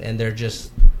Grantland and they're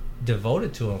just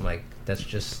devoted to him. Like, that's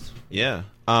just... Yeah.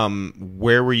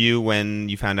 Where were you when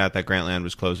you found out that Grantland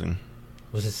was closing?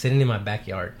 Was it sitting in my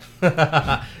backyard?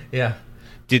 Yeah.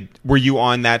 Were you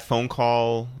on that phone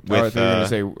call with... I thought you were going to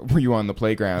say, were you on the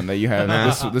playground that you had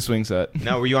the swing set?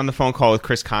 No, were you on the phone call with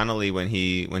Chris Connolly when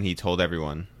he told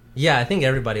everyone? Yeah, I think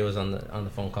everybody was on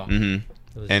the phone call. Mm-hmm.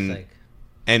 It was just like...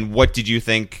 And what did you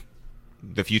think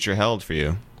the future held for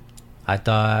you? I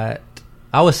thought...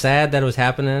 I was sad that it was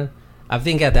happening. I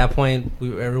think at that point,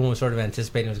 everyone was sort of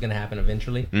anticipating it was going to happen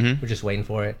eventually. Mm-hmm. We're just waiting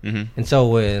for it. Mm-hmm. And so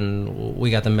when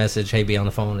we got the message, hey, be on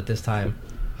the phone at this time,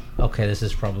 okay, this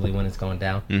is probably when it's going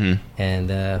down. Mm-hmm.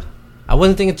 And I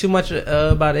wasn't thinking too much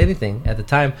about anything at the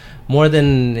time. More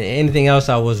than anything else,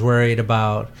 I was worried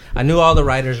about... I knew all the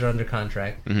writers are under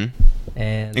contract. Mm-hmm.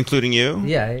 And including you?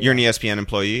 Yeah. You're an ESPN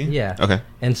employee? Yeah. Okay.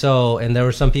 And there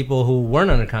were some people who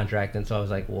weren't under contract, and so I was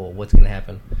like, well, what's going to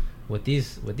happen with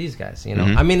these guys?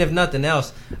 Mm-hmm. I mean, if nothing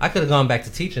else, I could have gone back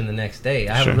to teaching the next day.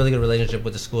 I have a really good relationship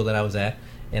with the school that I was at,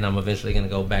 and I'm eventually going to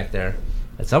go back there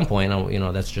at some point.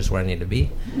 That's just where I need to be.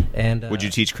 And would you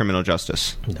teach criminal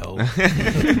justice? No.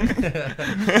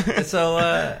 So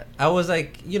I was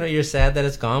like, you're sad that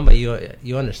it's gone, but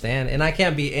you understand, and I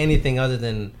can't be anything other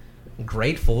than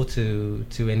grateful to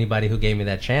anybody who gave me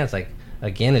that chance. Like,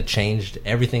 again, it changed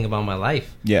everything about my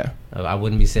life. Yeah. I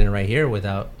wouldn't be sitting right here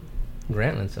without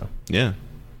Grantland. So yeah.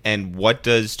 And what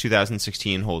does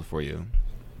 2016 hold for you?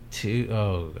 I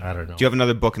don't know. Do you have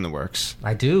another book in the works?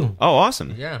 I do. Oh,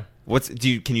 awesome. Yeah.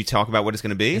 Can you talk about what it's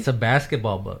going to be? It's a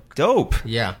basketball book. Dope.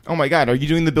 Yeah. Oh my God, are you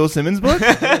doing the Bill Simmons book?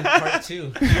 Part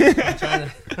 2. I'm trying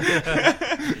to...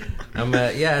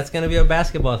 it's going to be a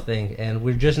basketball thing, and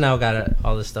we've just now got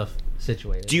all this stuff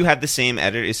situated. Do you have the same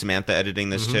editor? Is Samantha editing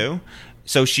this too?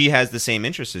 So she has the same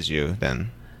interests as you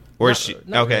then? Or is she...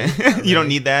 Not Okay. really. You don't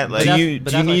need that?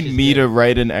 Do you need me to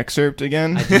write an excerpt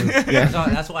again? I do.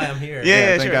 That's why I'm here.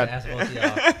 Yeah, thank sure. God. Ask both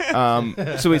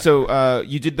of y'all. So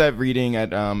you did that reading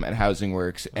at Housing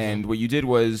Works, and what you did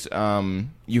was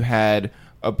you had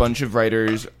a bunch of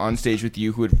writers on stage with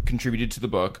you who had contributed to the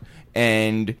book,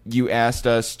 and you asked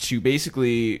us to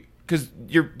basically, because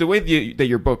the way that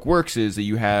your book works is that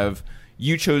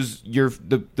you chose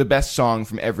the best song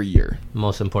from every year,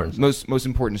 Most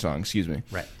important song, excuse me,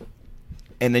 right.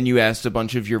 and then you asked a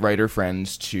bunch of your writer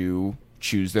friends to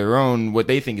choose their own, what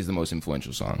they think is the most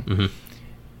influential song. Mm-hmm.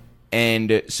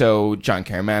 And so John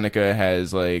Caramanica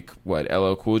has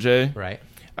LL Cool J, Right.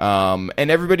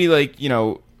 And everybody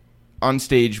on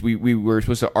stage we were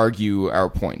supposed to argue our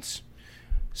points.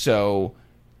 So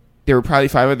there were probably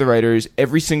 5 other writers.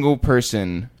 Every single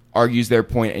person argues their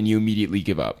point, and you immediately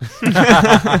give up.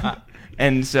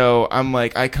 And so I'm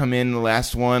like, I come in the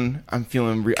last one. I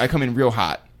come in real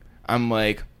hot. I'm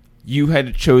like, you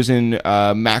had chosen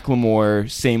Macklemore,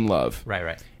 Same Love.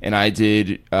 Right. And I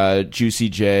did Juicy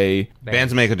J.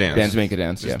 Bands Make a Dance. Bands Make a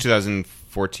Dance, This yeah. is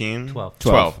 2014?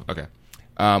 12. Okay.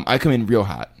 I come in real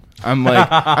hot. I'm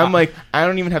like, I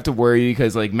don't even have to worry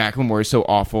because Macklemore is so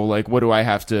awful. What do I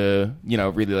have to,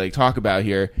 really talk about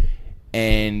here?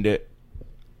 And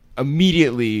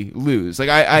immediately lose.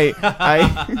 I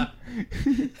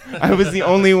was the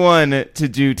only one to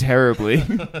do terribly.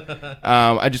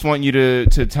 I just want you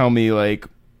to tell me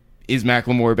is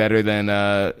Macklemore better than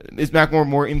is Macklemore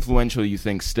more influential, you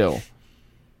think, still?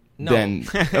 No.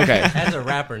 Okay. As a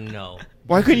rapper, no.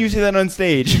 Why couldn't you say that on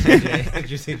stage?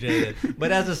 Juicy J did.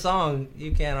 But as a song,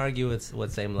 you can't argue with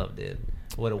what Same Love did,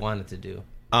 what it wanted to do.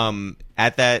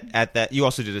 At that, you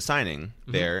also did a signing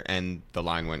there, and the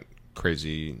line went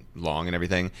crazy long and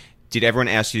everything. did everyone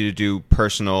ask you to do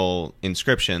personal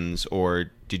inscriptions, or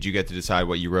did you get to decide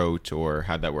what you wrote, or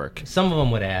how'd that work? Some of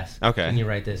them would ask, Okay. Can you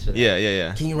write this? Or that?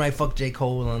 Yeah. Can you write "fuck J.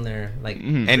 Cole" on there? Like,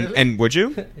 And would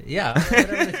you? yeah,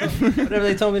 whatever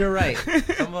they told me to write.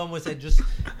 Some of them would say just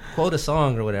quote a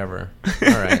song or whatever. All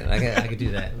right, I could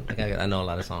do that. Like, I know a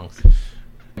lot of songs.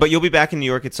 But you'll be back in New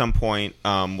York at some point.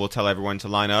 We'll tell everyone to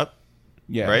line up.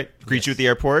 Yeah. Right? Greet you at the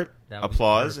airport. That would be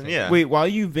Applause. And perfect. yeah. Wait, while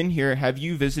you've been here, have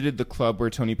you visited the club where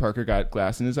Tony Parker got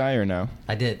glass in his eye, or no?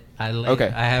 I did. Okay.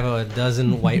 I have a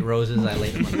dozen white roses. I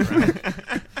laid them on the ground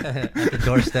at the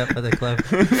doorstep of the club.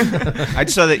 I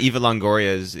just saw that Eva Longoria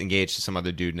is engaged to some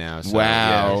other dude now. So,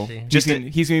 Wow. Yeah. Just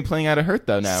he's gonna be playing out of hurt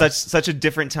though now. such a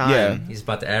different time. Yeah. He's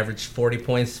about to average 40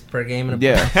 points per game in a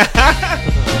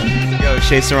Yeah. Yo,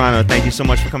 Shea Serrano, thank you so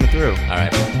much for coming through. All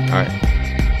right. All right.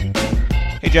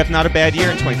 Hey, Jeff, not a bad year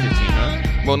in 2015, huh?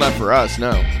 Well, not for us,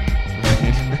 no.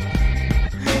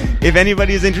 If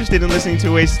anybody is interested in listening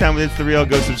to Waste of Time with It's The Real,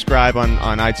 go subscribe on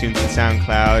iTunes and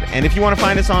SoundCloud. And if you want to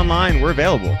find us online, we're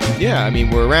available. Yeah, I mean,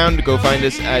 we're around. Go find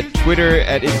us at Twitter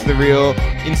at It's The Real,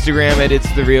 Instagram at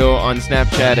It's The Real, on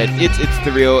Snapchat at It's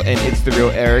The Real, and It's The Real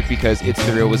Eric, because It's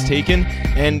The Real was taken.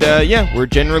 And yeah, we're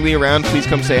generally around. Please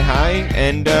come say hi,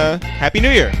 and Happy New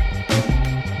Year!